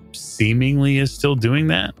seemingly is still doing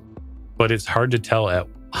that, but it's hard to tell at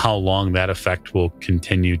how long that effect will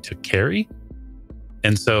continue to carry.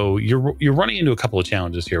 And so you're running into a couple of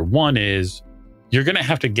challenges here. One is you're going to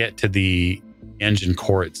have to get to the engine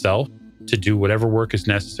core itself to do whatever work is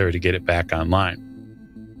necessary to get it back online.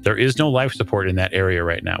 There is no life support in that area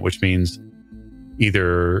right now, which means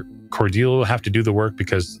either Cordelia will have to do the work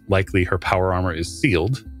because likely her power armor is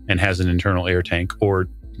sealed and has an internal air tank, or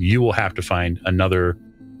you will have to find another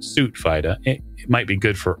suit, Fida. It might be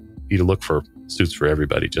good for you to look for suits for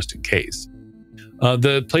everybody just in case.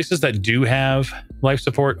 The places that do have life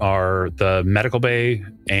support are the medical bay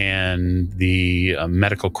and the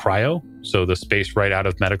medical cryo. So the space right out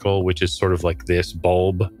of medical, which is sort of like this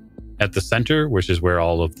bulb at the center, which is where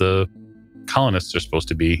all of the colonists are supposed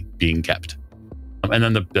to be being kept. And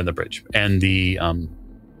then the bridge and the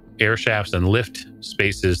air shafts and lift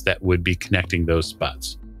spaces that would be connecting those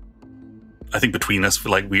spots. I think between us,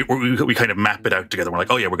 like we kind of map it out together. We're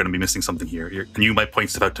like, oh yeah, we're going to be missing something here. And you might point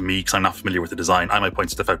stuff out to me because I'm not familiar with the design. I might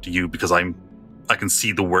point stuff out to you because I can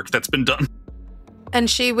see the work that's been done. And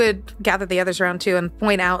she would gather the others around too and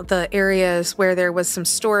point out the areas where there was some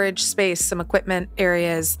storage space, some equipment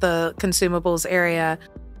areas, the consumables area.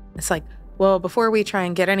 It's like, well, before we try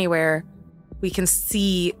and get anywhere, we can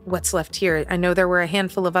see what's left here. I know there were a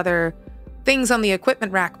handful of other things on the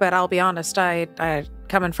equipment rack, but I'll be honest, I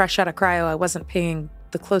coming fresh out of cryo, I wasn't paying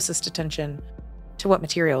the closest attention to what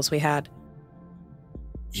materials we had.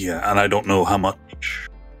 Yeah, and I don't know how much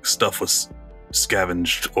stuff was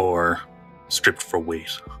scavenged or stripped for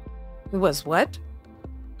weight. It was what?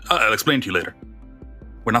 I'll explain to you later.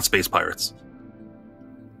 We're not space pirates.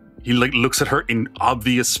 He looks at her in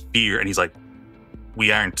obvious fear and he's like,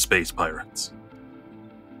 we aren't space pirates.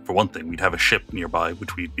 For one thing, we'd have a ship nearby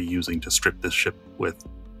which we'd be using to strip this ship with.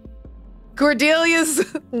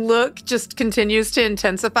 Cordelia's look just continues to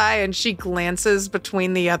intensify and she glances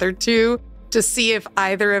between the other two to see if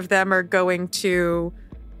either of them are going to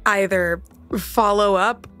either follow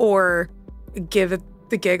up or give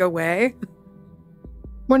the gig away.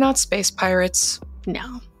 We're not space pirates.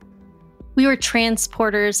 No. We were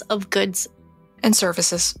transporters of goods and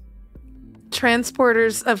services.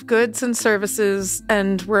 Transporters of goods and services,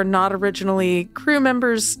 and we're not originally crew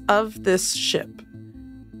members of this ship.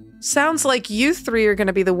 Sounds like you 3 are going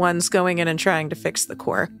to be the ones going in and trying to fix the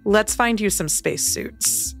core. Let's find you some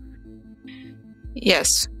spacesuits.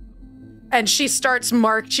 Yes. And she starts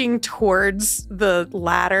marching towards the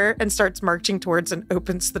ladder and starts marching towards and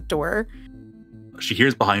opens the door. She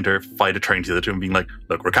hears behind her Fida turning to the other two and being like,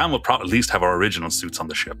 look, Rakan will at least have our original suits on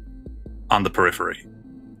the ship, on the Periphery.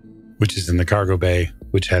 Which is in the cargo bay,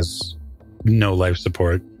 which has no life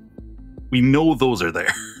support. We know those are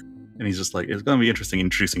there. And he's just like, it's going to be interesting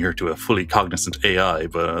introducing her to a fully cognizant AI,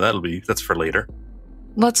 but that's for later.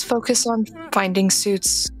 Let's focus on finding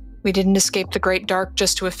suits We didn't escape the Great Dark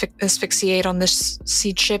just to asphyxiate on this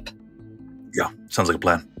seed ship. Yeah, sounds like a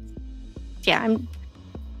plan. Yeah,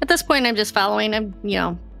 at this point, I'm just following.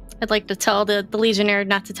 I'd like to tell the Legionnaire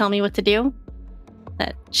not to tell me what to do.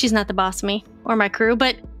 That she's not the boss of me or my crew,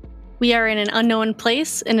 but we are in an unknown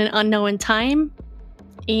place, in an unknown time,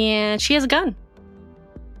 and she has a gun.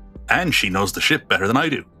 And she knows the ship better than I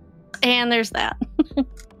do. And there's that.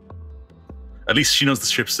 At least she knows the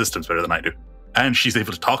ship's systems better than I do. And she's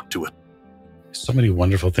able to talk to it. So many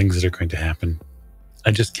wonderful things that are going to happen.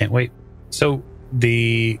 I just can't wait. So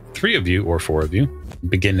the 3 of you, or 4 of you,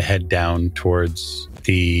 begin to head down towards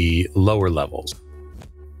the lower levels.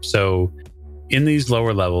 So in these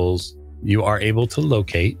lower levels, you are able to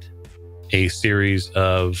locate a series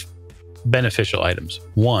of beneficial items.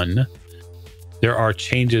 1, there are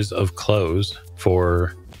changes of clothes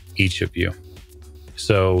for each of you.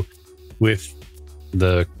 So with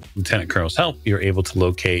the Lieutenant Colonel's help, you're able to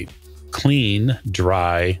locate clean,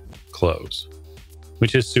 dry clothes,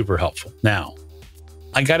 which is super helpful. Now,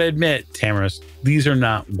 I gotta admit, Tamaris, these are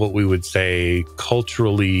not what we would say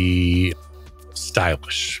culturally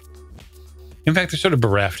stylish. In fact, they're sort of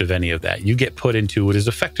bereft of any of that. You get put into what is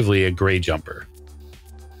effectively a gray jumper.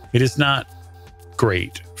 It is not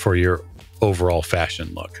great for your overall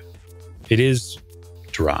fashion look. It is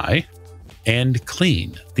dry and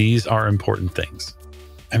clean. These are important things.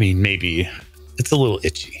 I mean, maybe it's a little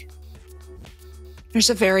itchy. There's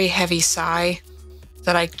a very heavy sigh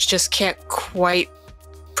that I just can't quite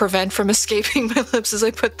prevent from escaping my lips as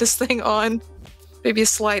I put this thing on. Maybe a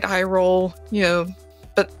slight eye roll,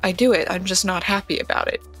 but I do it. I'm just not happy about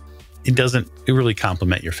it. It doesn't really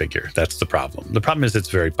complement your figure. That's the problem. The problem is it's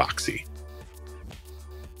very boxy.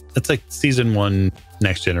 It's like season 1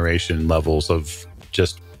 Next Generation levels of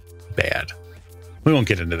just bad. We won't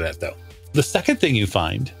get into that though. The second thing you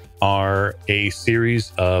find are a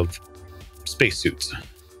series of spacesuits,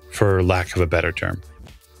 for lack of a better term.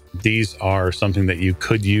 These are something that you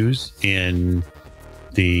could use in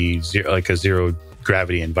a zero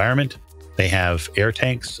gravity environment. They have air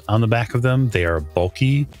tanks on the back of them. They are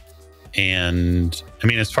bulky. And I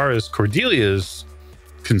mean, as far as Cordelia's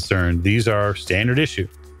concerned, these are standard issue.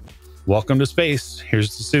 Welcome to space.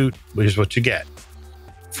 Here's the suit. Here's what you get.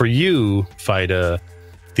 For you, Fida,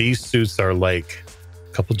 these suits are like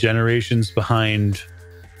a couple generations behind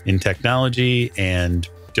in technology and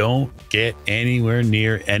don't get anywhere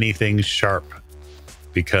near anything sharp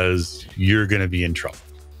because you're going to be in trouble.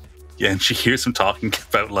 Yeah, and she hears him talking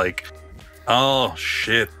about oh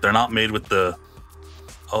shit, they're not made with the...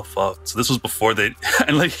 Oh fuck. So this was before they...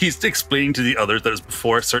 And he's explaining to the others that it was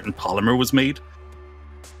before a certain polymer was made.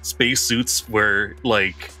 Spacesuits were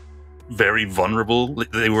very vulnerable.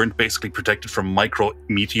 They weren't basically protected from micro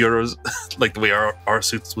meteors like the way our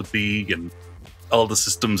suits would be, and all the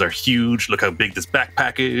systems are huge. Look how big this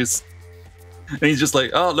backpack is. And he's just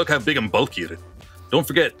oh, look how big and bulky it is. Don't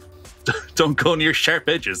forget, don't go near sharp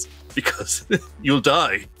edges because you'll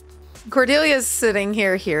die. Cordelia's sitting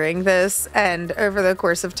here hearing this, and over the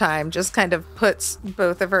course of time just kind of puts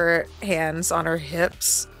both of her hands on her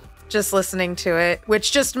hips, just listening to it,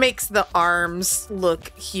 which just makes the arms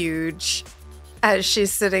look huge as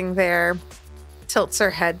she's sitting there, tilts her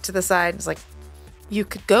head to the side, and is like, you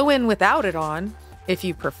could go in without it on if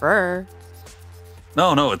you prefer.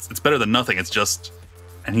 No, it's better than nothing. It's just...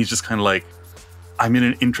 And he's just kind of I'm in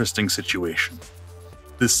an interesting situation.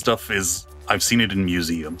 This stuff is... I've seen it in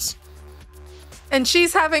museums. And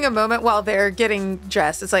she's having a moment while they're getting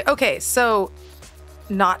dressed. It's like, okay, so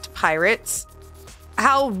not pirates.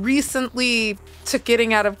 How recently to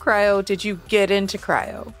getting out of cryo did you get into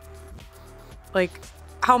cryo?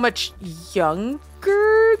 How much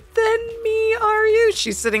younger than me are you?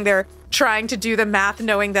 She's sitting there trying to do the math,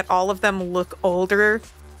 knowing that all of them look older,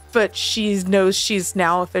 but she knows she's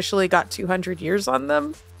now officially got 200 years on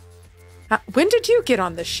them. When did you get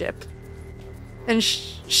on the ship? And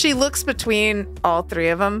she looks between all 3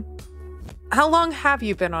 of them. How long have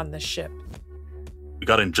you been on the ship? We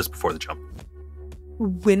got in just before the jump.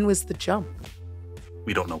 When was the jump?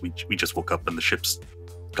 We don't know. We just woke up and the ship's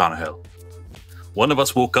gone to hell. One of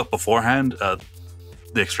us woke up beforehand. The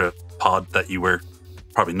extra pod that you were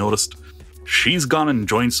probably noticed. She's gone and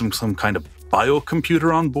joined some kind of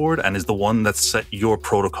biocomputer on board and is the one that set your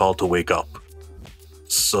protocol to wake up.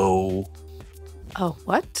 So... Oh,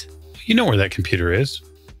 what? You know where that computer is.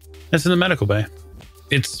 It's in the medical bay.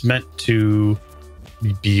 It's meant to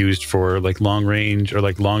be used for long range or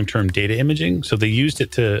long-term data imaging. So they used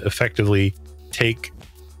it to effectively take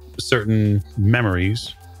certain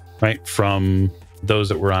memories, right, from those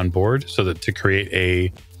that were on board, so that to create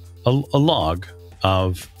a log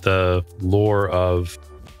of the lore of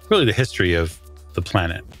really the history of the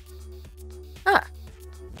planet. Ah.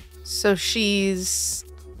 So she's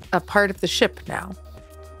a part of the ship now.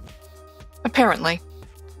 Apparently.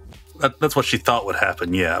 That's what she thought would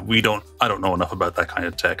happen. Yeah, I don't know enough about that kind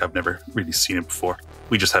of tech. I've never really seen it before.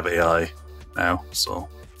 We just have AI now, so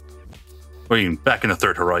we're back in the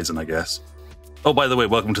third horizon, I guess. Oh, by the way,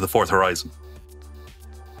 welcome to the fourth horizon.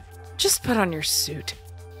 Just put on your suit.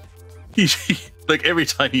 Like every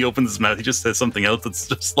time he opens his mouth, he just says something else that's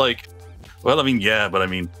just like, well, I mean, yeah, but I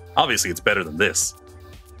mean, obviously it's better than this.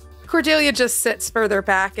 Cordelia just sits further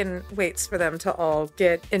back and waits for them to all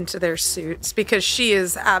get into their suits because she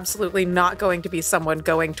is absolutely not going to be someone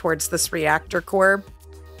going towards this reactor core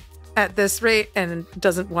at this rate and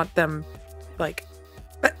doesn't want them,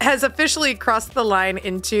 has officially crossed the line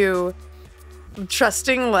into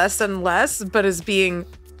trusting less and less, but is being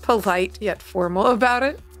polite yet formal about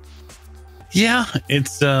it. Yeah,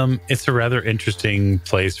 it's a rather interesting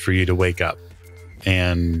place for you to wake up,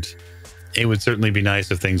 and it would certainly be nice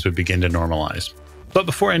if things would begin to normalize. But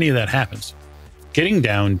before any of that happens, getting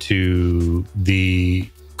down to the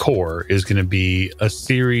core is going to be a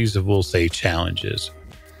series of, we'll say, challenges.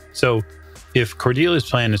 So if Cordelia's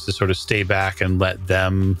plan is to sort of stay back and let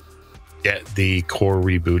them get the core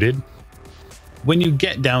rebooted, when you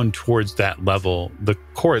get down towards that level, the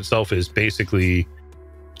core itself is basically,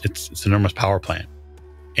 it's an enormous power plant.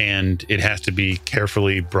 And it has to be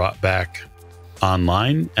carefully brought back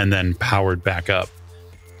online and then powered back up.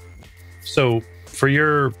 So for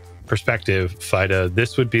your perspective, Fida,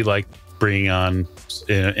 this would be like bringing on,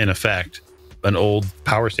 in effect, an old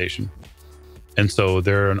power station. And so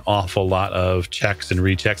there are an awful lot of checks and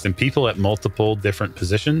rechecks and people at multiple different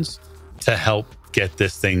positions to help get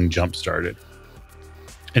this thing jump started.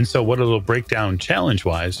 And so what it'll break down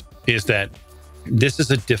challenge-wise is that this is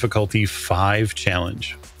a difficulty 5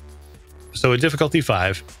 challenge. So a difficulty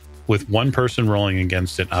 5 with one person rolling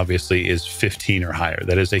against it, obviously, is 15 or higher.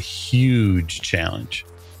 That is a huge challenge.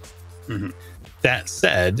 Mm-hmm. That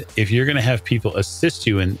said, if you're going to have people assist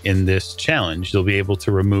you in this challenge, you'll be able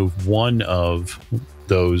to remove one of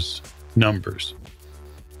those numbers.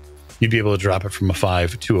 You'd be able to drop it from a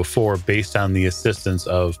 5 to a 4 based on the assistance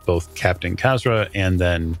of both Captain Kazra and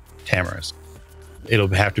then Tamaris. It'll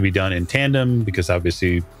have to be done in tandem because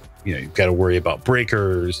obviously, you've got to worry about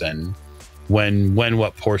breakers and when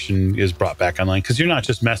what portion is brought back online, because you're not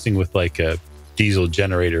just messing with like a diesel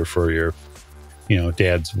generator for your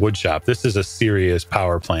dad's wood shop. This is a serious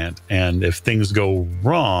power plant, and if things go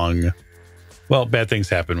wrong, well, bad things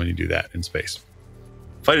happen when you do that in space.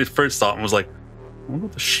 Fighter's first thought was like, I wonder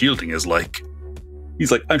what the shielding is like.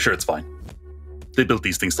 He's like, I'm sure it's fine. They built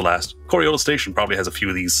these things to last. Coriolis Station probably has a few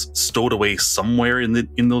of these stowed away somewhere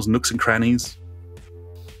in those nooks and crannies.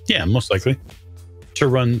 Yeah, most likely. To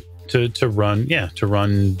run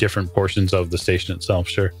different portions of the station itself,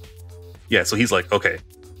 sure. Yeah, so he's like, okay,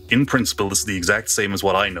 in principle, this is the exact same as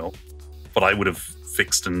what I know, what I would have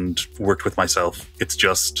fixed and worked with myself. It's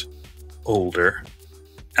just older,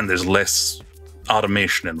 and there's less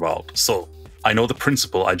automation involved. So I know the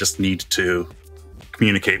principle, I just need to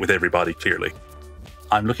communicate with everybody clearly.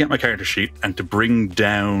 I'm looking at my character sheet, and to bring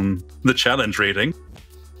down the challenge rating,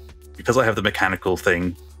 because I have the mechanical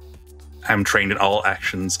thing, I'm trained in all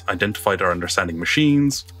actions, identified or understanding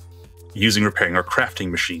machines, using, repairing, or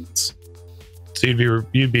crafting machines. So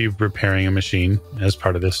you'd be repairing a machine as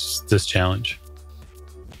part of this challenge.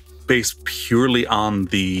 Based purely on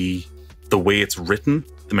the way it's written,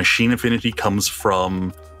 the machine affinity comes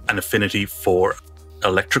from an affinity for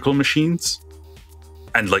electrical machines.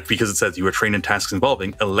 And because it says you were trained in tasks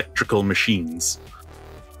involving electrical machines.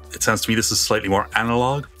 It sounds to me this is slightly more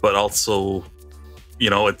analog, but also,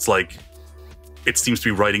 it's like, it seems to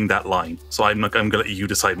be writing that line. So I'm going to let you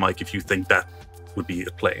decide, Mike, if you think that would be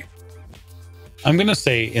a play. I'm going to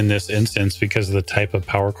say in this instance, because of the type of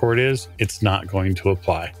power cord it's not going to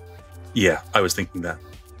apply. Yeah, I was thinking that.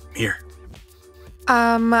 Here.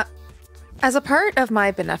 As a part of my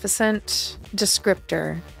beneficent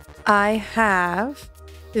descriptor, I have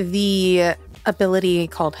the ability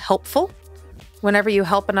called Helpful. Whenever you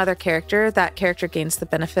help another character, that character gains the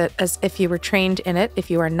benefit as if you were trained in it, if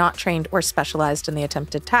you are not trained or specialized in the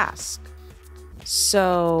attempted task.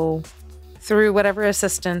 So, through whatever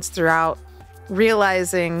assistance throughout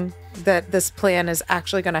realizing that this plan is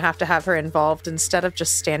actually going to have her involved instead of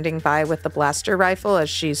just standing by with the blaster rifle as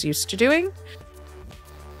she's used to doing,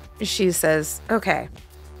 she says, okay,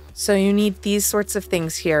 so you need these sorts of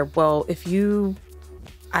things here. Well,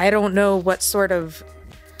 I don't know what sort of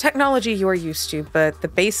technology you're used to, but the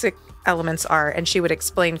basic elements are, and she would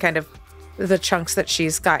explain kind of the chunks that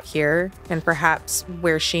she's got here and perhaps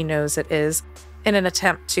where she knows it is. in an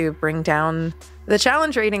attempt to bring down the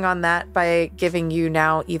challenge rating on that by giving you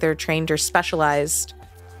now either trained or specialized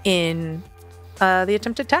in the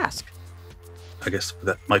attempted task. I guess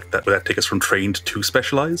would that take us from trained to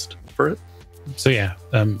specialized for it? So yeah,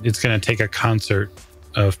 it's going to take a concert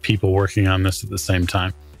of people working on this at the same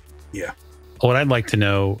time. Yeah. What I'd like to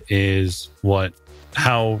know is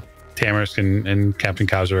how Tamarisk and Captain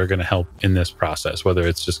Kaza are going to help in this process, whether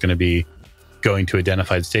it's just going to be going to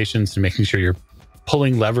identified stations and making sure you're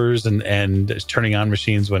pulling levers and turning on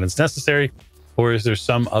machines when it's necessary, or is there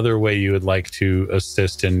some other way you would like to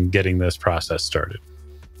assist in getting this process started?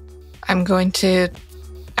 I'm going to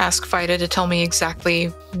ask Vida to tell me exactly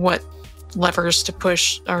what levers to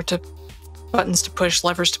push, or to buttons to push,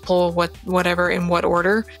 levers to pull, whatever in what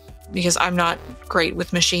order, because I'm not great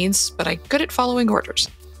with machines, but I'm good at following orders.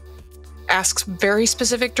 Ask very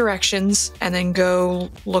specific directions and then go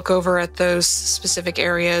look over at those specific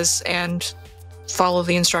areas and follow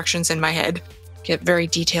the instructions in my head. Get very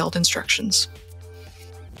detailed instructions.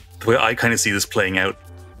 The way I kind of see this playing out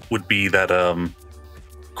would be that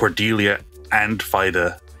Cordelia and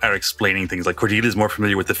Vida are explaining things. Like, Cordelia is more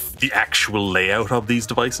familiar with the actual layout of these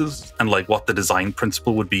devices and like what the design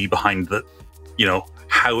principle would be behind the,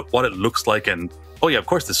 what it looks like. And oh yeah, of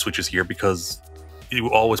course this switch is here because you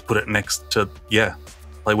always put it next to,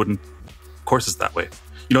 I wouldn't, of course it's that way.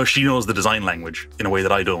 She knows the design language in a way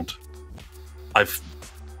that I don't. I've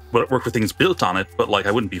worked with things built on it, but like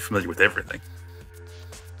I wouldn't be familiar with everything.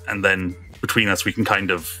 And then between us, we can kind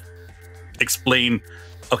of explain,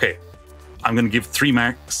 okay, I'm going to give 3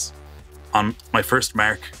 marks. On my first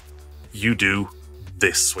mark, you do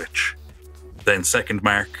this switch. Then second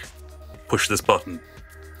mark, push this button.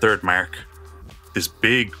 Third mark, this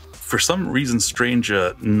big, for some reason, strange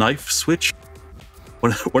knife switch.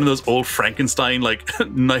 One of those old Frankenstein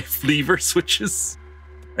knife lever switches.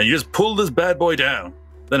 And you just pull this bad boy down.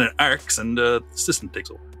 Then it arcs and the system takes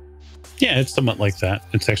over. Yeah, it's somewhat like that.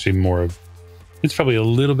 It's actually it's probably a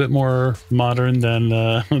little bit more modern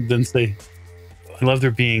than say. I love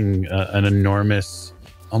there being an enormous,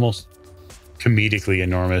 almost comedically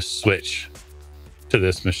enormous switch to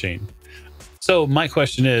this machine. So my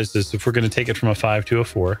question is if we're going to take it from a 5 to a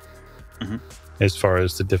 4, as far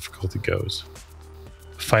as the difficulty goes.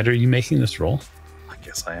 Fighter, are you making this roll? I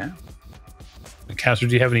guess I am. Caster,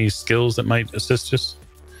 do you have any skills that might assist us?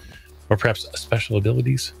 Or perhaps special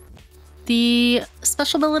abilities? The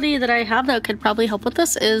special ability that I have that could probably help with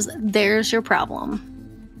this is There's Your Problem.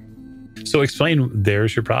 So explain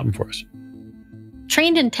There's Your Problem for us.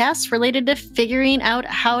 Trained in tasks related to figuring out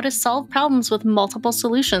how to solve problems with multiple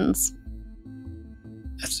solutions.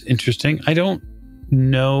 That's interesting. I don't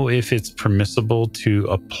know if it's permissible to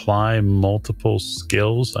apply multiple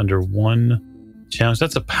skills under one challenge.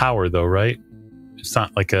 That's a power though, right? It's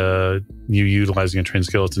not like you utilizing a trained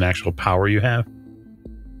skill. It's an actual power you have.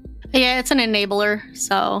 Yeah, it's an enabler,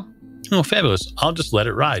 so. Oh, fabulous. I'll just let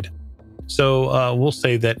it ride. So we'll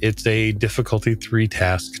say that it's a difficulty 3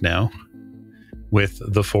 task now with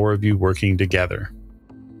the 4 of you working together.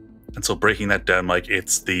 And so breaking that down, Mike,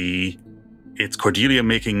 it's Cordelia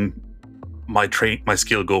making my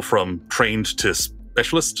skill go from trained to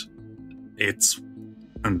specialist.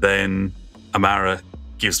 And then Amara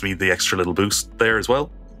gives me the extra little boost there as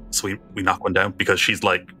well. So we knock one down because she's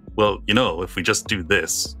like, well, if we just do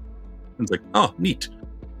this. And it's like, oh, neat.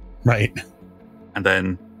 Right. And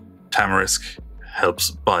then Tamarisk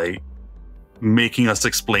helps by making us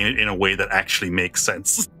explain it in a way that actually makes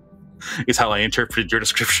sense. Is how I interpreted your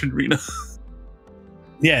description, Rena.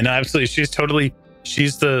 Yeah, no, absolutely.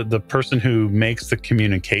 She's the person who makes the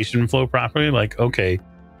communication flow properly. Like, okay,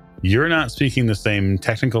 you're not speaking the same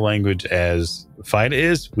technical language as Vida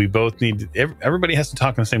is. We both everybody has to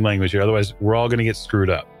talk in the same language here. Otherwise, we're all going to get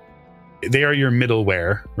screwed up. They are your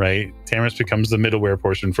middleware, right? Tamarisk becomes the middleware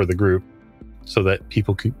portion for the group so that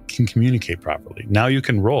people can communicate properly. Now you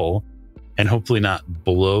can roll and hopefully not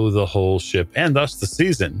blow the whole ship and thus the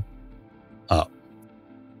season up.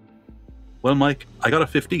 Well, Mike, I got a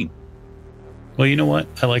 15. Well, you know what?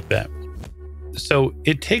 I like that. So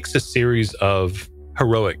it takes a series of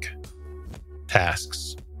heroic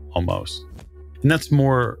tasks almost. And that's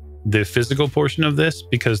more the physical portion of this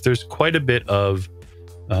because there's quite a bit of,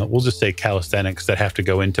 we'll just say calisthenics that have to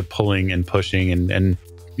go into pulling and pushing and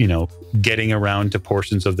getting around to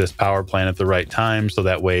portions of this power plant at the right time. So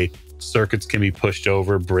that way circuits can be pushed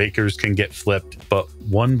over, breakers can get flipped. But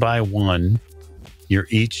one by one, you're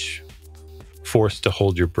each forced to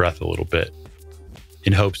hold your breath a little bit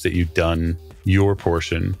in hopes that you've done your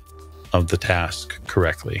portion of the task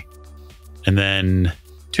correctly. And then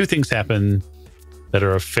 2 things happen that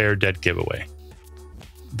are a fair dead giveaway.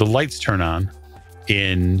 The lights turn on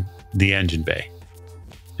in the engine bay,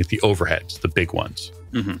 like the overheads, the big ones.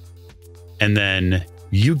 Mm-hmm. And then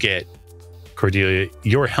you get, Cordelia,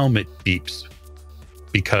 your helmet beeps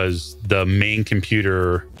because the main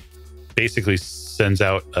computer basically sends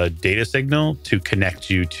out a data signal to connect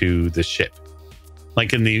you to the ship.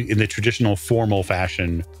 Like in the traditional formal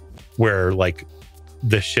fashion where like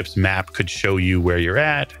the ship's map could show you where you're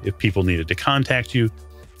at if people needed to contact you.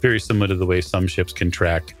 Very similar to the way some ships can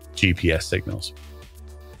track GPS signals.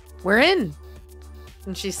 We're in.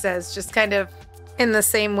 And she says, just kind of in the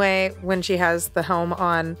same way when she has the helm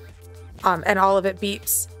on and all of it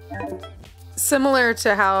beeps. Similar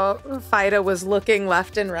to how Fida was looking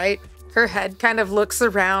left and right, her head kind of looks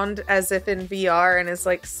around as if in VR and is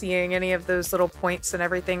like seeing any of those little points and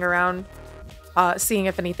everything around, seeing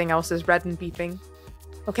if anything else is red and beeping.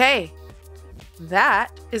 Okay,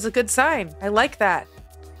 that is a good sign. I like that.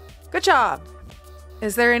 Good job.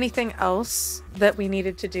 Is there anything else that we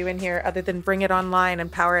needed to do in here other than bring it online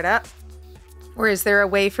and power it up? Or is there a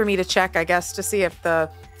way for me to check, I guess, to see if that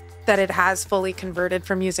it has fully converted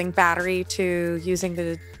from using battery to using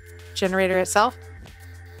the generator itself?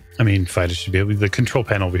 I mean, Fida should be able, the control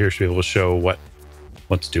panel over here should be able to show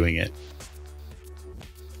what's doing it.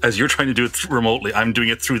 As you're trying to do it remotely, I'm doing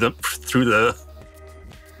it through the.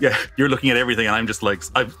 Yeah, you're looking at everything, and I'm just like,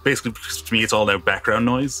 basically, to me, it's all now background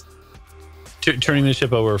noise. Turning the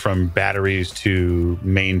ship over from batteries to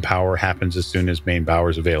main power happens as soon as main power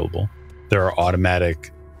is available. There are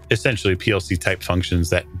automatic, essentially PLC type functions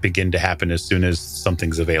that begin to happen as soon as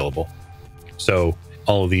something's available. So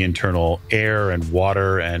all of the internal air and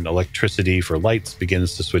water and electricity for lights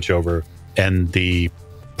begins to switch over, and the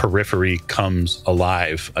periphery comes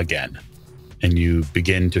alive again. And you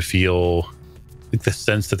begin to feel like the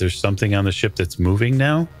sense that there's something on the ship that's moving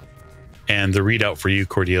now. And the readout for you,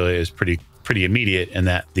 Cordelia, is pretty immediate, in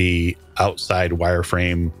that the outside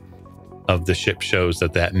wireframe of the ship shows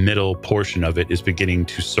that middle portion of it is beginning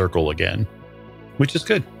to circle again, which is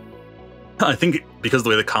good. I think because of the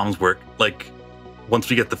way the comms work, like once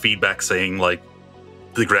we get the feedback saying like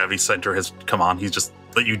the gravity center has come on, he's just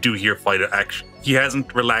that you do hear Fida action. He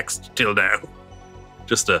hasn't relaxed till now.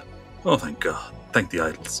 Just oh, thank God. Thank the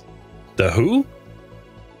idols. The who?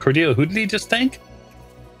 Cordelia, who did he just thank?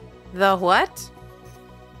 The what?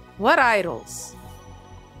 What idols?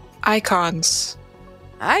 Icons.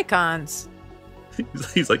 Icons?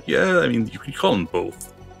 He's like, yeah, I mean, you can call them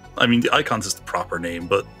both. I mean, the icons is the proper name,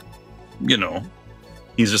 but, you know,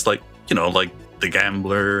 he's just like, you know, like the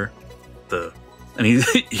gambler, and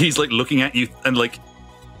he's like looking at you and like.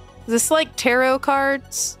 Is this like tarot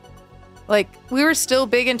cards? Like, we were still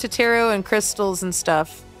big into tarot and crystals and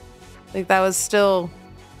stuff. Like, that was still.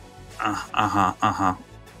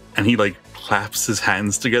 And he like claps his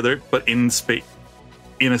hands together, but in space,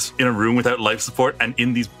 in a room without life support and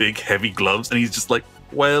in these big heavy gloves, and he's just like,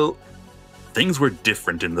 well, things were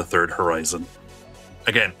different in the third horizon.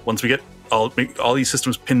 Again, once we get all these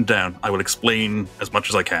systems pinned down, I will explain as much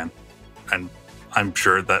as I can, and I'm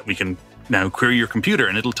sure that we can now query your computer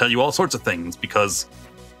and it'll tell you all sorts of things because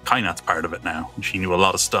Kainat's part of it now, and she knew a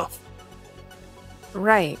lot of stuff.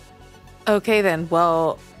 Right. Okay then.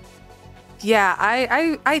 Well, yeah,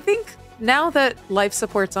 I think now that life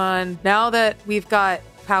support's on, now that we've got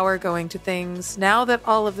power going to things, now that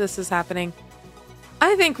all of this is happening,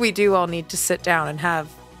 I think we do all need to sit down and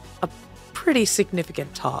have a pretty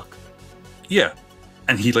significant talk. Yeah.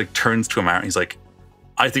 And he like turns to Amara and he's like,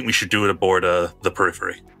 I think we should do it aboard the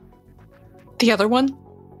Periphery. The other one?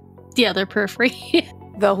 The other Periphery.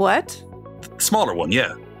 The what? The smaller one,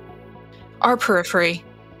 yeah. Our Periphery.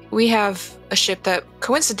 We have a ship that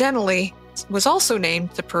coincidentally was also named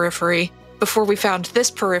the Periphery before we found this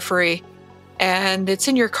Periphery, and it's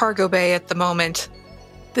in your cargo bay at the moment.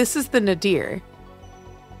 This is the Nadir.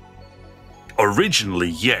 Originally,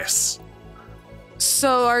 yes.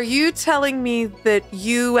 So are you telling me that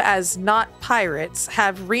you, as not pirates,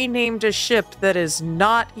 have renamed a ship that is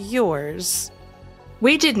not yours?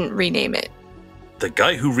 We didn't rename it. The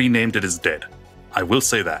guy who renamed it is dead. I will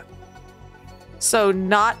say that. So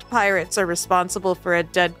not pirates are responsible for a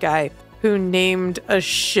dead guy who named a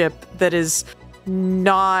ship that is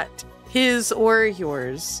not his or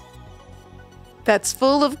yours. That's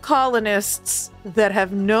full of colonists that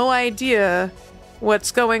have no idea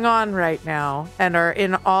what's going on right now and are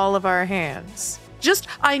in all of our hands.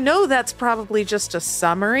 I know that's probably just a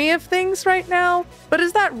summary of things right now, but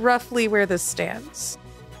is that roughly where this stands?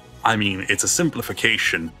 I mean, it's a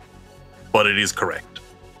simplification, but it is correct.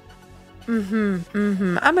 I'm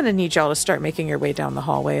gonna need y'all to start making your way down the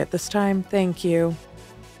hallway at this time. Thank you.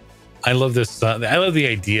 I love this. I love the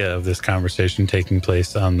idea of this conversation taking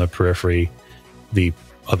place on the Periphery. the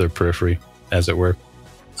other periphery, as it were.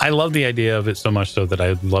 I love the idea of it so much so that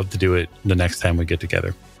I'd love to do it the next time we get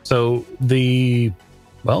together. So the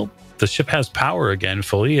ship has power again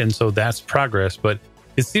fully, and so that's progress. But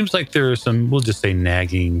it seems like there are some, we'll just say,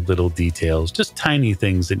 nagging little details, just tiny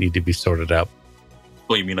things that need to be sorted out.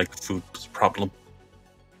 Well, you mean like the food problem?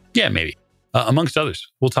 Yeah, maybe. Amongst others.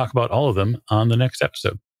 We'll talk about all of them on the next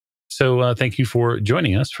episode. So thank you for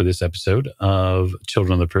joining us for this episode of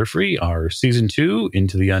Children of the Periphery, our Season 2,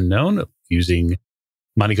 Into the Unknown, using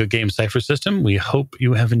Monty Cook Games Cipher System. We hope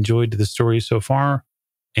you have enjoyed the story so far,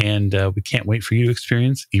 and we can't wait for you to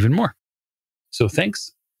experience even more. So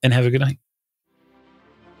thanks, and have a good night.